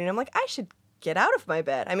the afternoon. I'm like, I should get out of my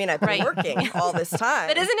bed. I mean, I've been working all this time.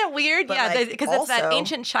 But isn't it weird? But Yeah, like, because it's that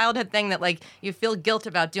ancient childhood thing that like you feel guilt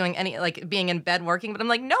about doing being in bed working. But I'm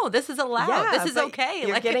like, no, this is allowed. Yeah, this is but okay.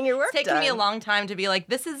 you're like getting your work It's taken me a done. long time to be like,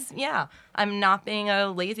 I'm not being a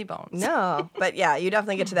lazy bones. No, but yeah, you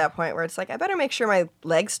definitely get to that point where it's like, I better make sure my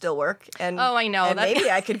legs still work. And Oh, I know. And maybe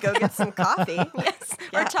I could go get some coffee. Yes.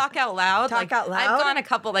 Yeah. Or talk out loud. Talk out loud? I've gone a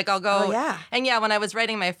couple, I'll go. Oh, yeah. And yeah, when I was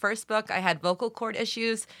writing my first book, I had vocal cord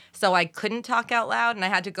issues, so I couldn't talk out loud, and I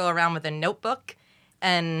had to go around with a notebook.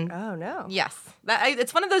 And Oh, no. yes,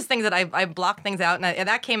 it's one of those things that I block things out, and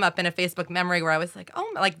that came up in a Facebook memory where I was like, oh,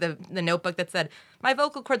 like the notebook that said, my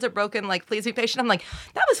vocal cords are broken, like, please be patient. I'm like,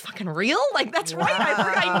 that was fucking real? Like, that's right.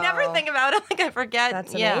 I never think about it. Like, I forget.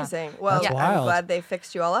 That's Yeah. amazing. Well, That's I'm wild. glad they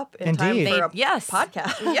fixed you all up in Indeed. time for a Yes.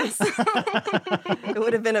 podcast. Yes. It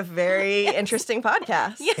would have been a very interesting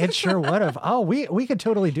podcast. It sure would have. Oh, we could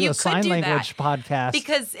totally do You a could sign do language podcast.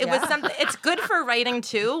 Because it was something, it's good for writing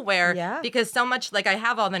too, because so much, like I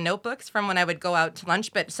have all the notebooks from when I would go out to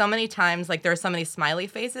lunch, but so many times, like there are so many smiley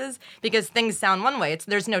faces because things sound one way.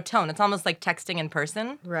 There's no tone. It's almost like texting in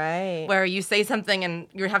person. Right. Where you say something and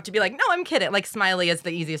you have to be like, no, I'm kidding. Like smiley is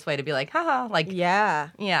the easiest way to be like, haha. Like, Yeah.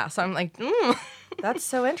 So I'm like, That's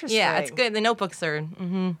so interesting. yeah, it's good. The notebooks are,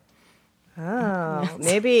 Oh,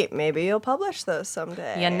 maybe you'll publish those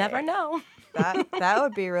someday. you never know. That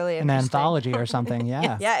would be really An interesting. anthology or something,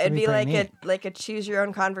 yeah. Yeah, it'd be pretty neat. like a choose your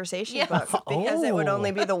own conversation Yes. book because it would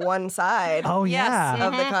only be the one side Oh, yeah. Yes.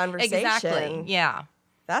 of the conversation. Exactly. Yeah.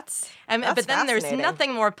 That's But then there's fascinating.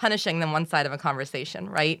 nothing more punishing than one side of a conversation,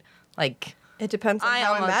 right? Like, It depends on I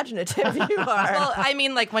how almost- imaginative you are. well, I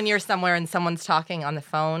mean, like when you're somewhere and someone's talking on the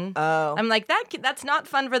phone. Oh. I'm like, that's not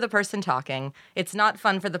fun for the person talking. It's not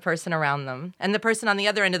fun for the person around them. And the person on the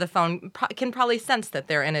other end of the phone can probably sense that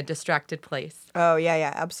they're in a distracted place. Oh,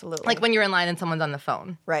 yeah, absolutely. Like when you're in line and someone's on the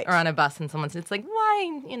phone. Right. Or on a bus and it's like,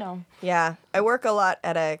 why, Yeah, I work a lot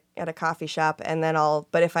at a coffee shop, and then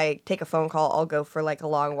but if I take a phone call, I'll go for like a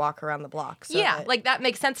long walk around the block. So yeah, that- like that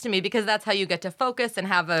makes sense to me because that's how you get to focus and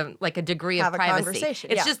have a degree of Have a privacy.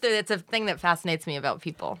 conversation, It's yeah. just that it's a thing that fascinates me about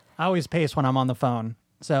people. I always pace when I'm on the phone.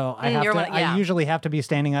 So I have you're to. one- yeah. I usually have to be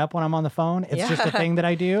standing up when I'm on the phone. It's just a thing that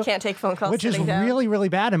I do. Can't take phone calls Which is sitting down. really, really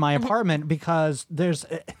bad in my apartment because there's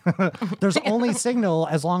only signal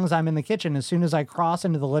as long as I'm in the kitchen. As soon as I cross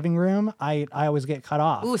into the living room, I always get cut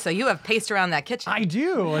off. Ooh, so you have paced around that kitchen. I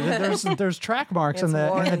do. There's track marks in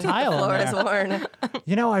the tile. The floor in is there. worn.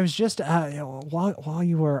 You know, I was just while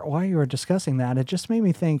you were discussing that, it just made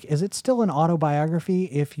me think: is it still an autobiography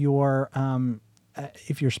if you're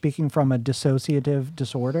speaking from a dissociative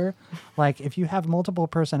disorder? Like, if you have multiple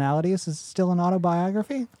personalities, is it still an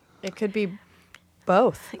autobiography? It could be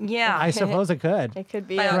both. Yeah. I suppose it could. It could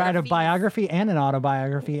be Biography. Write a biography and an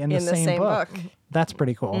autobiography in the same book. That's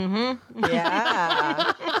pretty cool.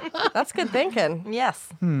 Yeah, that's good thinking. Yes.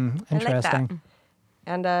 Interesting.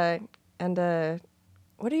 And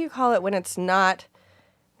what do you call it when it's not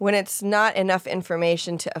enough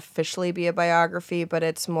information to officially be a biography, but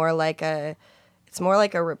it's more like a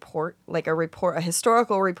report, a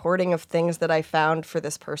historical reporting of things that I found for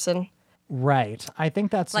this person. Right. I think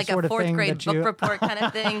that's Like the sort a of fourth thing grade that book you. report kind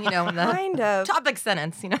of thing, in the Kind of. topic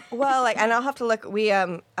sentence, Well, and I'll have to look. We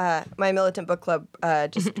my militant book club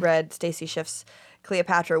just read Stacy Schiff's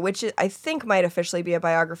Cleopatra, which I think might officially be a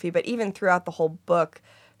biography, but even throughout the whole book,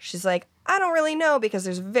 she's like, I don't really know because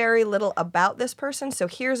there's very little about this person. So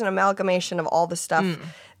here's an amalgamation of all the stuff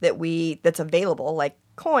that's available, like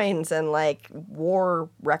coins and like war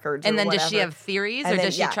records. And or then does whatever. she have theories, And or then-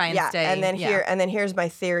 does she try and stay? And then here's my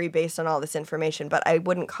theory based on all this information. But I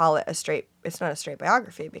wouldn't call it it's not a straight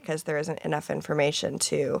biography because there isn't enough information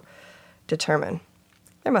to determine.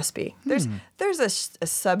 There must be. There's a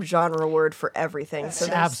subgenre word for everything. So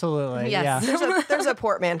Absolutely. Yes. Yeah. there's a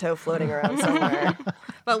portmanteau floating around somewhere.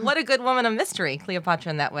 But what a good woman of mystery,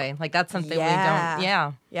 Cleopatra, in that way. Like that's something we don't.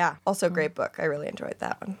 Yeah. Yeah. Also, great book. I really enjoyed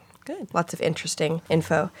that one. Good. Lots of interesting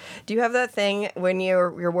info. Do you have that thing when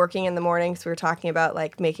you're working in the mornings? We were talking about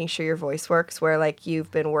like making sure your voice works, where like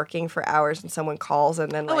you've been working for hours and someone calls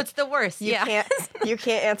and then like, it's the worst. you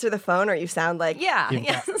can't answer the phone, or you sound like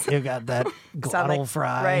You've got that sound glottal like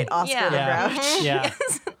fry. right Oscar the Yeah. Grouch. Yeah.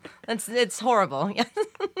 It's horrible. Yes.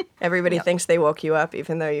 Everybody thinks they woke you up,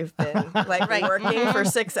 even though you've been like working for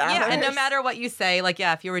 6 hours. Yeah, and no matter what you say, like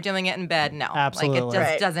if you were doing it in bed, no, Absolutely. like it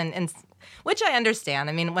just Right. doesn't. Which I understand.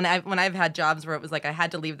 I mean, when I've had jobs where it was like I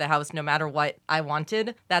had to leave the house no matter what I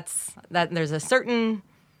wanted. There's a certain,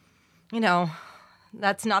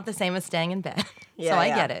 that's not the same as staying in bed. So I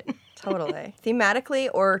get it. Totally. Thematically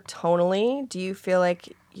or tonally, do you feel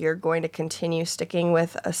like you're going to continue sticking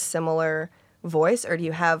with a similar voice, or do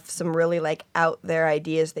you have some really like out there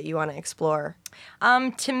ideas that you want to explore?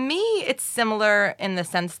 To me, it's similar in the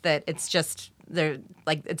sense that it's just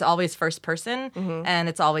it's always first person, and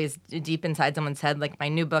it's always deep inside someone's head. Like my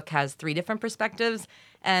new book has 3 different perspectives,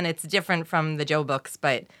 and it's different from the Joe books,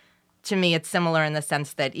 but to me, it's similar in the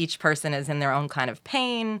sense that each person is in their own kind of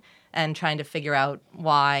pain and trying to figure out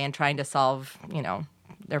why and trying to solve,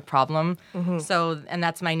 their problem. So, and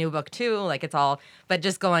that's my new book too. Like it's all, but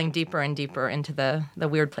just going deeper and deeper into the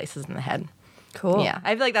weird places in the head. Cool. Yeah,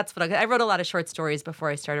 I feel like that's what I wrote a lot of short stories before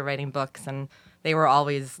I started writing books, and they were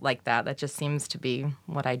always like that. That just seems to be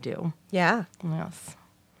what I do. Yeah. Yes.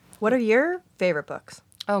 What are your favorite books?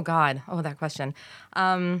 Oh God! Oh, that question.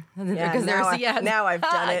 Because now I've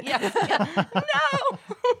done it.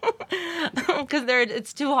 No, because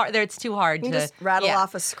it's too hard. It's too hard You to just rattle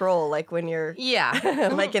off a scroll like when you're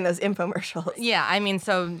like in those infomercials. Yeah, I mean,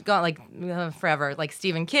 so go like forever. Like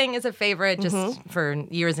Stephen King is a favorite, just for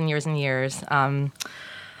years and years and years. Oh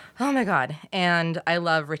my God! And I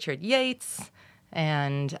love Richard Yates,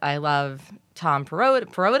 and I love Tom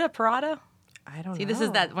Perrotta. I don't know. See, this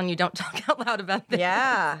is that when you don't talk out loud about things.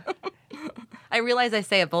 Yeah. I realize I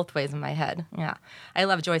say it both ways in my head. Yeah. I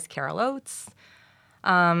love Joyce Carol Oates.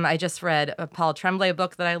 I just read a Paul Tremblay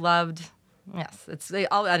book that I loved. Yes. It's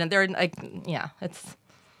all, they're like, it's.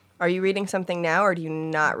 Are you reading something now, or do you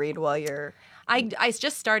not read while you're... I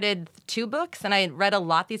just started 2 books, and I read a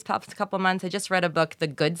lot these past couple months. I just read a book, The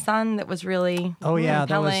Good Son, that was really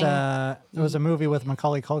compelling. There was a movie with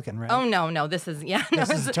Macaulay Culkin, right? Oh, no, this is, This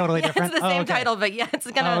is totally different? It's the same okay. title, but it's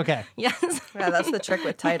going to... Oh, okay. Yes. Yeah, that's the trick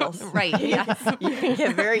with titles. Right, yes. You can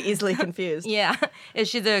get very easily confused. Yeah.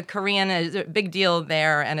 She's a Korean, it's a big deal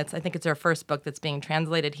there, and I think it's her first book that's being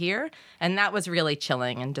translated here, and that was really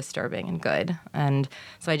chilling and disturbing and good. And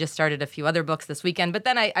so I just started a few other books this weekend, but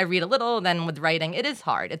then I read a little, then with writing, it is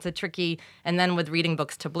hard. It's a tricky, and then with reading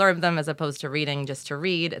books to blurb them as opposed to reading just to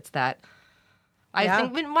read, it's that. I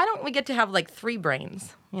think, why don't we get to have like 3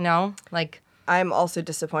 brains, Like. I'm also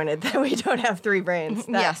disappointed that we don't have 3 brains.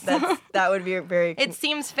 Yes. That would be very... It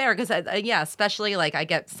seems fair because, especially like I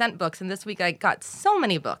get sent books, and this week I got so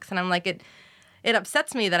many books, and I'm like, it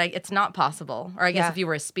upsets me that it's not possible. Or I guess if you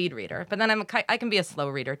were a speed reader. But then I can be a slow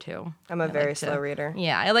reader too. I'm a very slow reader.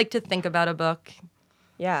 Yeah, I like to think about a book.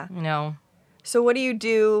 Yeah. So what do you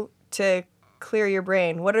do to clear your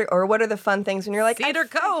brain? What are the fun things when you're like... Cedar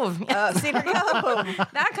Cove. Cedar Cove.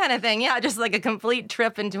 That kind of thing. Yeah, just like a complete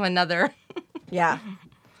trip into another... Yeah.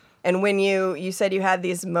 And when you said you had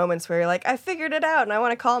these moments where you're like, I figured it out and I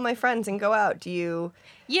want to call my friends and go out, do you...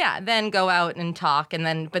 Yeah, then go out and talk,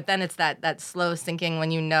 but then it's that slow sinking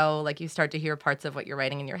when like you start to hear parts of what you're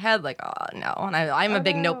writing in your head, like, oh no. And I'm a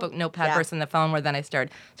big notepad person on the phone, where then I start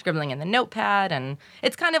scribbling in the notepad, and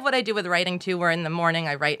it's kind of what I do with writing too, where in the morning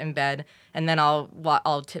I write in bed, and then I'll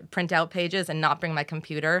print out pages and not bring my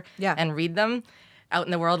computer and read them out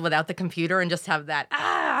in the world without the computer, and just have that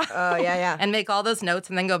Oh yeah. and make all those notes,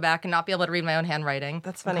 and then go back and not be able to read my own handwriting.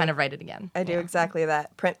 That's funny. And kind of write it again. I do exactly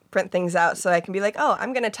that. Print things out so I can be like, oh,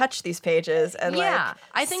 I'm going to touch these pages and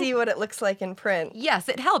see what it looks like in print. Yes,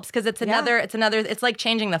 it helps because it's like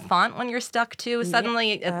changing the font when you're stuck too.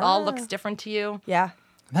 Suddenly it all looks different to you. Yeah.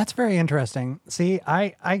 That's very interesting. See,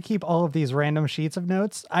 I keep all of these random sheets of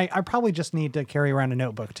notes. I probably just need to carry around a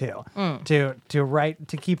notebook too, to write,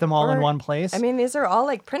 to keep them all in one place. I mean, these are all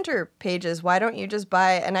like printer pages. Why don't you just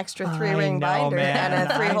buy an extra 3-ring binder and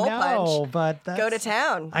a 3-hole punch? But go to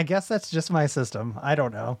town. I guess that's just my system. I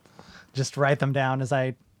don't know. Just write them down as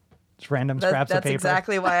I... random scraps of paper. That's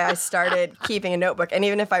exactly why I started keeping a notebook. And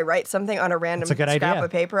even if I write something on a random scrap of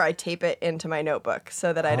paper, I tape it into my notebook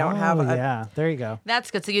so that I don't have there you go. That's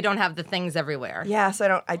good. So you don't have the things everywhere. Yeah,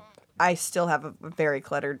 so I still have a very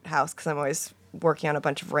cluttered house because I'm always working on a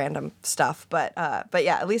bunch of random stuff. But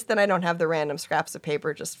yeah, at least then I don't have the random scraps of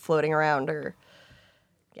paper just floating around or...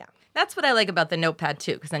 That's what I like about the notepad,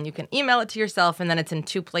 too, because then you can email it to yourself, and then it's in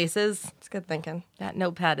 2 places. It's good thinking. That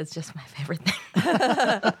notepad is just my favorite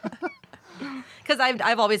thing. Because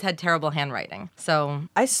I've always had terrible handwriting, so...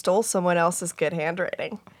 I stole someone else's good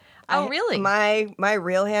handwriting. Oh, really? My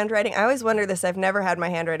real handwriting. I always wonder this. I've never had my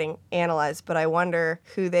handwriting analyzed, but I wonder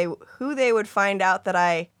who they would find out that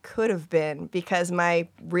I could have been, because my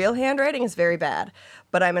real handwriting is very bad.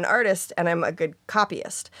 But I'm an artist and I'm a good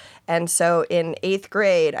copyist. And so in 8th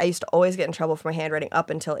grade, I used to always get in trouble for my handwriting up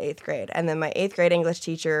until 8th grade. And then my 8th grade English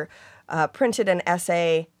teacher printed an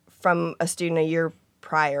essay from a student a year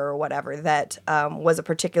prior or whatever that was a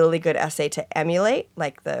particularly good essay to emulate,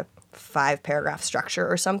 like the 5-paragraph structure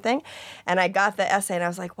or something. And I got the essay and I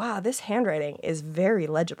was like, wow, this handwriting is very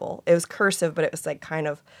legible. It was cursive, but it was like kind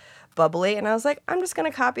of bubbly. And I was like, I'm just going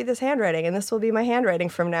to copy this handwriting and this will be my handwriting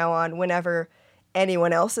from now on whenever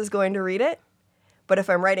anyone else is going to read it. But if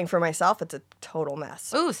I'm writing for myself, it's a total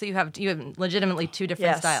mess. Ooh, so you have legitimately 2 different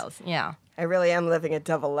Yes. styles. Yeah. I really am living a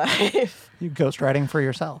double life. You ghostwriting for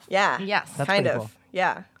yourself. Yeah. Yes. That's kind pretty of. cool.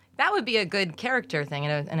 Yeah. That would be a good character thing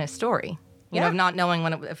in a story. You Yeah. know, not knowing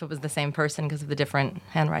if it was the same person because of the different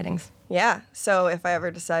handwritings. Yeah. So if I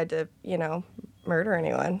ever decide to, murder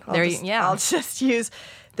anyone, I'll just use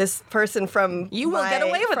this person from You will get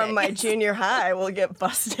away with it. my junior high will get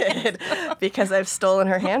busted because I've stolen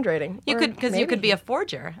her handwriting. You Or could, because you maybe- could be a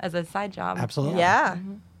forger as a side job. Absolutely. Yeah.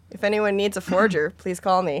 If anyone needs a forger, please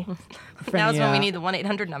call me. If Now's any, when we need the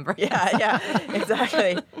 1-800 number. Yeah,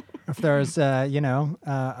 exactly. If there's, a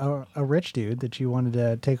rich dude that you wanted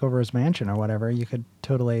to take over his mansion or whatever, you could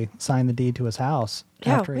totally sign the deed to his house.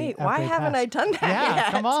 Yeah, why haven't I done that Yeah,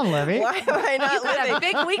 yet? come on, Libby. Why am I not Got living? a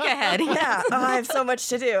big week ahead. Yeah, I have so much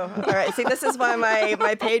to do. All right, see, this is why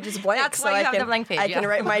my page is blank. That's so why you I have can, the blank page, I can yeah.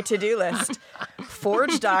 write my to-do list.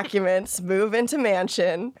 Forge documents, move into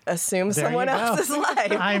mansion, assume There someone you go. else's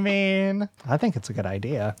life. I mean, I think it's a good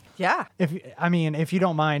idea. Yeah. If you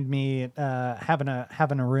don't mind me having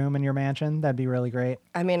a room in your mansion, that'd be really great.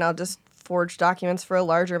 I mean, I'll just forge documents for a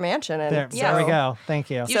larger mansion. And There so- we go. Thank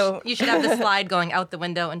you. You should have the slide going out the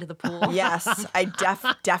window into the pool. Yes, I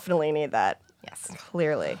definitely need that. Yes.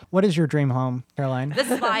 Clearly. What is your dream home, Caroline? The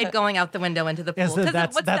slide going out the window into the pool. Is it-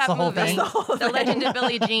 'Cause that's the whole movie? thing? That's The Legend of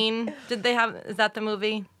Billie Jean. Is that the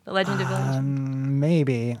movie? The Legend of Billie Jean?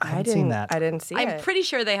 Maybe. I haven't seen that. I didn't see it. I'm pretty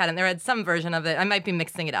sure they hadn't. There had some version of it. I might be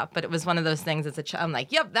mixing it up, but it was one of those things. I'm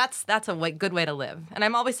like, yep, that's a good way to live. And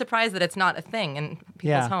I'm always surprised that it's not a thing in people's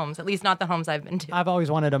Yeah. homes. At least not the homes I've been to. I've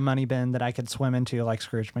always wanted a money bin that I could swim into like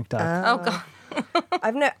Scrooge McDuck. Oh god.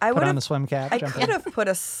 I Put would on have the swim cap. I jump could in. have put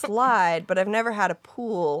a slide, but I've never had a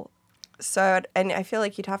pool. So, and I feel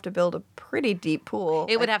like you'd have to build a pretty deep pool.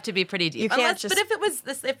 It would have to be pretty deep. You can't But if it was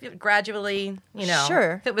if it gradually,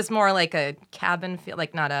 Sure. if it was more like a cabin feel,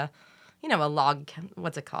 like not a, a log.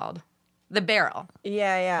 What's it called? The barrel.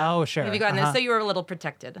 Yeah. Oh, sure. Have you gotten this? So you were a little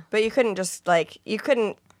protected. But you couldn't just you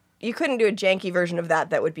couldn't do a janky version of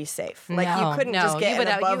that would be safe. Like you couldn't just get an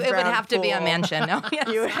above it would have to be a pool. mansion. No, yes.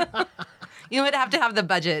 You would have to have the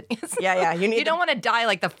budget. Yeah. You don't want to die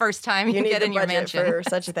like the first time you, need get the in your budget mansion. for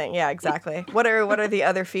such a thing. Yeah, exactly. What are the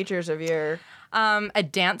other features of your? A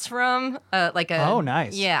dance room, Oh,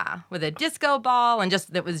 nice. Yeah, with a disco ball and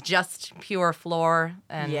that was just pure floor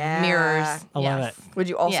and Yeah. mirrors. I love Yes. it. Would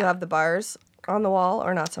you also Yeah. have the bars on the wall,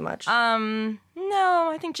 or not so much? No,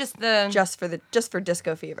 I think just just for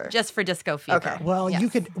disco fever. just for disco fever. Okay. Well, Yes.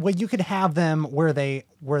 you could have them where they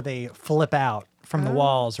flip out from the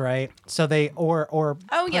walls, right? So they or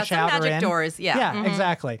Oh, yeah, push some out or magic in. doors, yeah. Yeah, Mhm.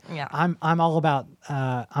 exactly. Yeah. I'm all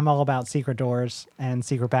about secret doors and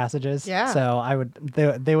secret passages. Yeah. So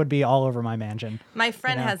they would be all over my mansion. My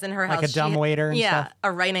friend You know, has in her like house a dumbwaiter and yeah, stuff?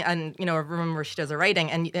 a writing, and a room where she does a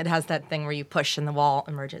writing, and it has that thing where you push and the wall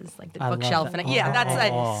emerges, like the I love bookshelf. that. And yeah,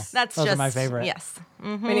 Oh. that's Those are just my favorite. Yes.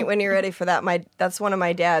 When you're ready for that, that's one of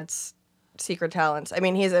my dad's secret talents. I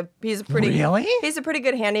mean, he's a pretty Really? He's a pretty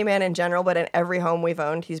good handyman in general, but in every home we've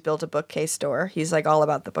owned, he's built a bookcase store. He's like all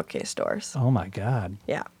about the bookcase stores. Oh my God,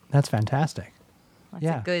 Yeah. that's fantastic. That's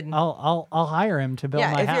Yeah, a good. I'll hire him to build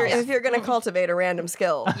Yeah, my house. if you're going to cultivate a random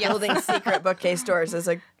skill, building secret bookcase doors is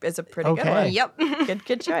a pretty good Okay. one. Yep.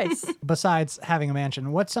 Good choice. Besides having a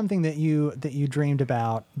mansion, what's something that you dreamed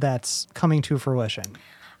about that's coming to fruition?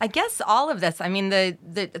 I guess all of this. I mean, the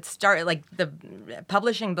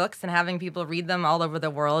publishing books and having people read them all over the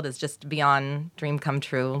world is just beyond dream come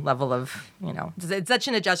true level of, it's such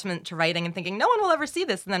an adjustment to writing and thinking no one will ever see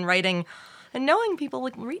this, and then writing and knowing people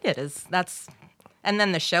will read it that's and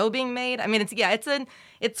then the show being made. I mean,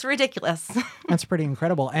 it's ridiculous. That's pretty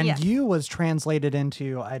incredible. And Yes. you was translated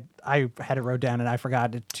into, I had it wrote down and I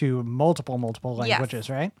forgot it, to multiple languages,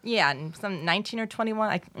 right? Yeah, and some 19 or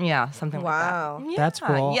 21. Something Wow. like that. Yeah, That's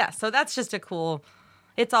cool. Yeah, so that's just a cool.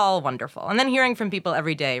 It's all wonderful. And then hearing from people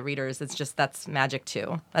every day, readers, that's magic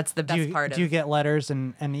too. That's the best part of it. Do you get letters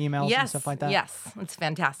and emails and stuff like that? Yes, it's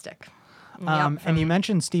fantastic. And you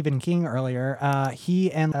mentioned Stephen King earlier.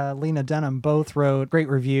 He and Lena Dunham both wrote great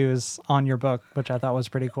reviews on your book, which I thought was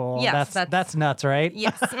pretty cool. Yes, that's nuts, right?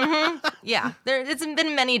 Yes. Yeah. It's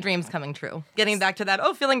been many dreams coming true. Getting back to that,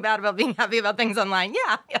 feeling bad about being happy about things online.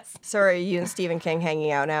 Yeah. Yes. So are you and Stephen King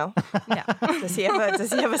hanging out now? Yeah. Does he have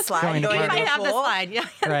a slide Going to going party. into I the have the pool? slide. Yeah.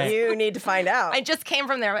 Right. You need to find out. I just came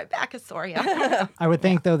from there. My back is sore. Yeah. I would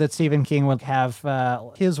think, though, that Stephen King would have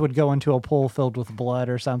his would go into a pool filled with blood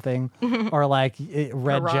or something, or like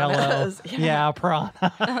red Jello. Piranhas. Yeah,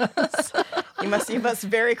 piranha. You must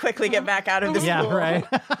very quickly get back out of this Yeah, pool. right.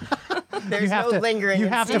 There's no lingering. You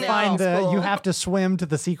in have to Stephen find King's pool. you have to swim to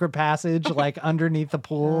the secret passage, like underneath the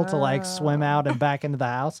pool, to like swim out and back into the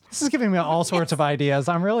house. This is giving me all sorts of ideas.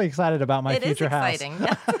 I'm really excited about my It is future house. exciting.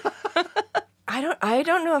 Yeah. I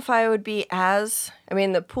don't know if I would be as. I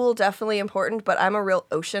mean, the pool definitely important, but I'm a real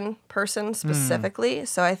ocean person specifically.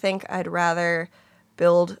 So I think I'd rather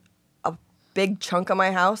build a big chunk of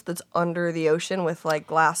my house that's under the ocean with like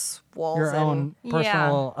glass walls. Your and, own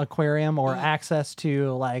personal aquarium or access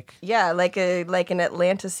to like. Yeah, like an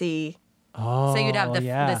Atlantis-y. Oh, So you'd have the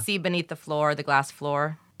yeah. sea beneath the floor, the glass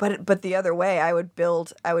floor. But the other way, I would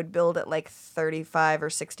build at like 35 or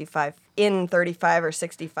 65 or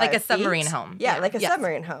 65 Like a feet. submarine home. Yeah, Yeah. like a Yes.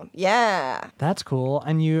 submarine home. Yeah. That's cool.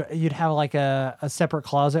 And you'd have like a separate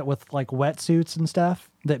closet with like wetsuits and stuff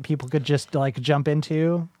that people could just like jump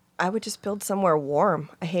into. I would just build somewhere warm.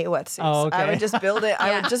 I hate wetsuits. Oh, okay. I would just build it.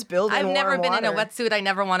 I would just build in I've never warm been in a water. wetsuit. I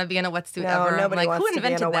never want to be in a wetsuit No, ever. nobody I'm like, wants who to be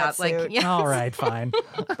in invented a that? wetsuit. Like, yeah. All right, fine.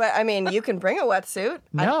 But I mean, you can bring a wetsuit.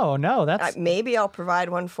 No, that's Maybe I'll provide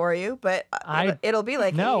one for you, but it'll be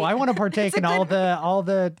like no. 80 I want to partake in all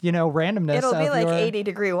the randomness. It'll be of like your...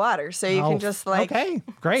 80-degree water, so you Oh, can just like okay,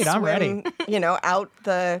 great. I'm ready. swim, out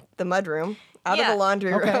the mudroom, out of Yeah. the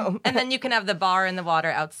laundry Okay. room. And then you can have the bar in the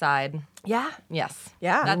water outside. Yeah. Yes.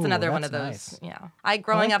 Yeah. That's Ooh, another one that's of those. nice. Yeah.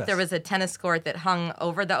 Growing like up, there this. was a tennis court that hung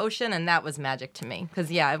over the ocean, and that was magic to me.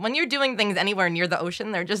 Because, when you're doing things anywhere near the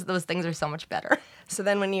ocean, those things are so much better. So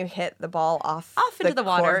then when you hit the ball off into the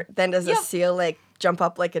water. court, then does Yeah. a seal like jump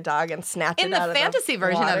up like a dog and snatch In it out the of fantasy the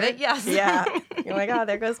version water? of it, yes. Yeah. You're like, oh,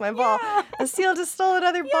 there goes my ball. The seal just stole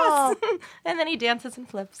another ball. And then he dances and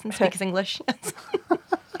flips and speaks English.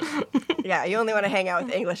 Yeah, you only want to hang out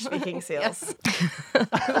with English-speaking seals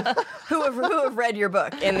Yes. who have read your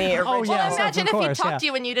book in the original. Oh, yes, Imagine of if he course, talked yeah. to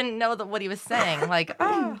you and you didn't know what he was saying. Like,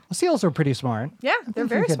 oh. Seals are pretty smart. Yeah, they're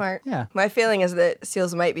very could- smart. yeah. My feeling is that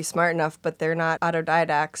seals might be smart enough, but they're not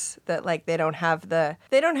autodidacts. That like they don't have the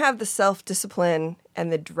self-discipline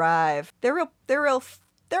and the drive. They're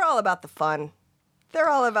all about the fun. They're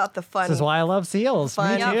all about the fun. This is why I love seals.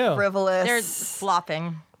 fun, Me too. frivolous. They're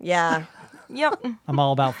flopping. Yeah. Yep. I'm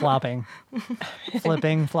all about flopping,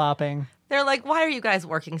 flipping, flopping. They're like, why are you guys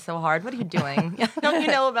working so hard? What are you doing? Don't you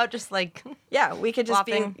know about just like, Yeah, we could just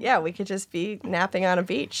Flopping. we could just be napping on a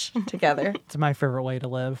beach together. It's my favorite way to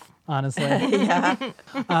live, honestly. Yeah.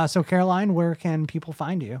 So, Caroline, where can people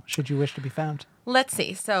find you should you wish to be found? let's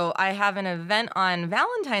see. So I have an event on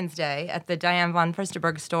Valentine's Day at the Diane von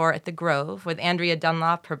Furstenberg store at the Grove with Andrea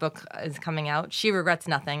Dunlop. Her book is coming out. She Regrets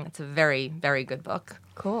Nothing. It's a very, very good book.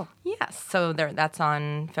 Cool. Yes. So that's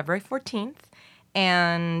on February 14th.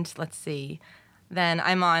 And let's see. Then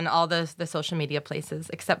I'm on all the social media places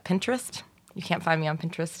except Pinterest. You can't find me on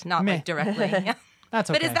Pinterest. Not Meh. like directly. Yeah. That's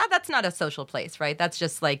okay. But that's not a social place, right? That's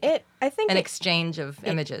just like I think an it exchange of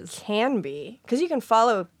images. can be because you can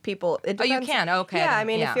follow people. It Oh, you depends. can? Okay, Yeah, I then,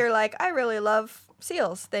 mean, yeah. if you're like, I really love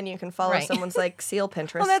seals, then you can follow Right. someone's like seal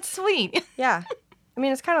Pinterest. Oh, that's sweet. yeah. I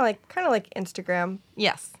mean, it's kind of like Instagram.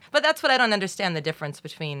 Yes. But that's what I don't understand the difference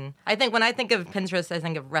between. I think when I think of Pinterest, I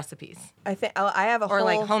think of recipes I think I have a or whole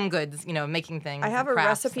like home goods, making things. I have and a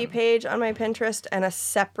crafts recipe and- page on my Pinterest and a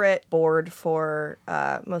separate board for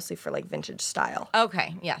mostly for like vintage style.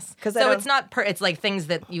 Okay, yes. 'Cause I So don't- it's not, it's like things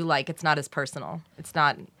that you like. It's not as personal. It's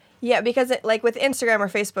not. Yeah, because like with Instagram or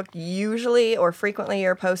Facebook, usually or frequently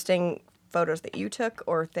you're posting photos that you took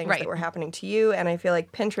or things Right. that were happening to you. And I feel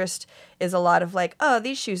like Pinterest is a lot of like, oh,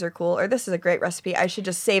 these shoes are cool, or this is a great recipe. I should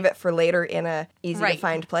just save it for later in a easy Right. to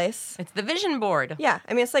find place. It's the vision board. Yeah,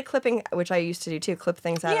 I mean, it's like clipping, which I used to do too, clip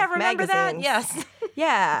things out Yeah, of remember magazines. that?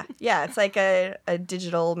 Yes. Yeah, it's like a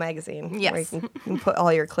digital magazine where you Yes. can put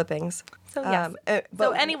all your clippings. So yes. But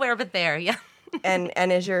So anywhere but there, yeah.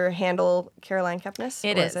 And is your handle Caroline Kepnes?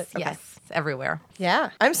 It is. Yes, it's everywhere.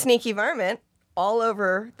 Yeah. I'm Sneaky Varmint all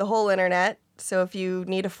over the whole internet. So if you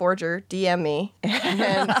need a forger, DM me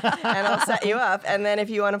and I'll set you up. And then if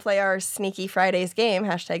you want to play our Sneaky Fridays game,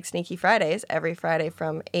 #Sneaky Fridays, every Friday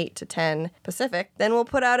from 8 to 10 Pacific, then we'll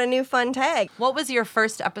put out a new fun tag. What was your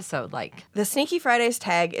first episode like? The Sneaky Fridays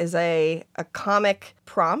tag is a comic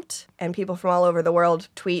prompt, and people from all over the world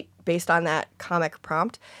tweet based on that comic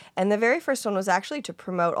prompt. And the very first one was actually to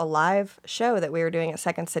promote a live show that we were doing at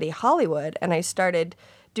Second City Hollywood. And I started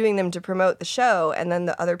doing them to promote the show, and then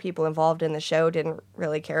the other people involved in the show didn't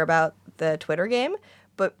really care about the Twitter game,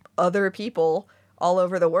 but other people all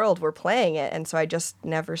over the world were playing it, and so I just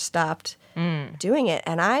never stopped doing it.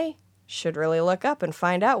 And I should really look up and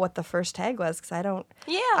find out what the first tag was, because I don't...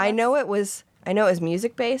 Yeah. I know it was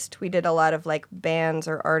music-based. We did a lot of, like, bands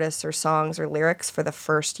or artists or songs or lyrics for the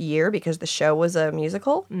first year because the show was a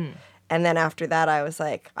musical. And then after that, I was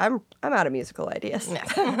like, I'm out of musical ideas.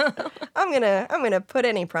 Yeah. I'm gonna put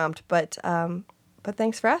any prompt, but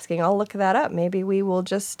thanks for asking. I'll look that up. Maybe we will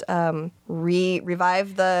just revive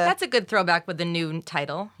the. That's a good throwback with the new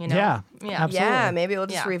title. You know. Yeah. Absolutely. Yeah. Maybe we'll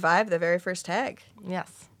just revive the very first tag.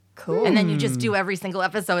 Yes. Cool. And then you just do every single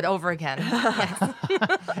episode over again. Yes.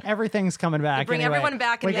 Everything's coming back. Bring anyway. everyone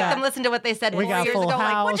back and make them listen to what they said 4 We got years Full ago. House.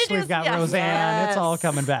 Like, what'd you do? We've got Yes. Roseanne. It's all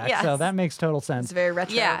coming back. Yes. So that makes total sense. It's very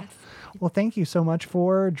retro. Yeah. Well, thank you so much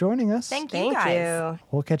for joining us. Thank Thank you guys. you.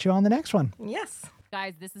 We'll catch you on the next one. Yes.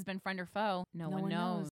 Guys, this has been Friend or Foe. No one knows.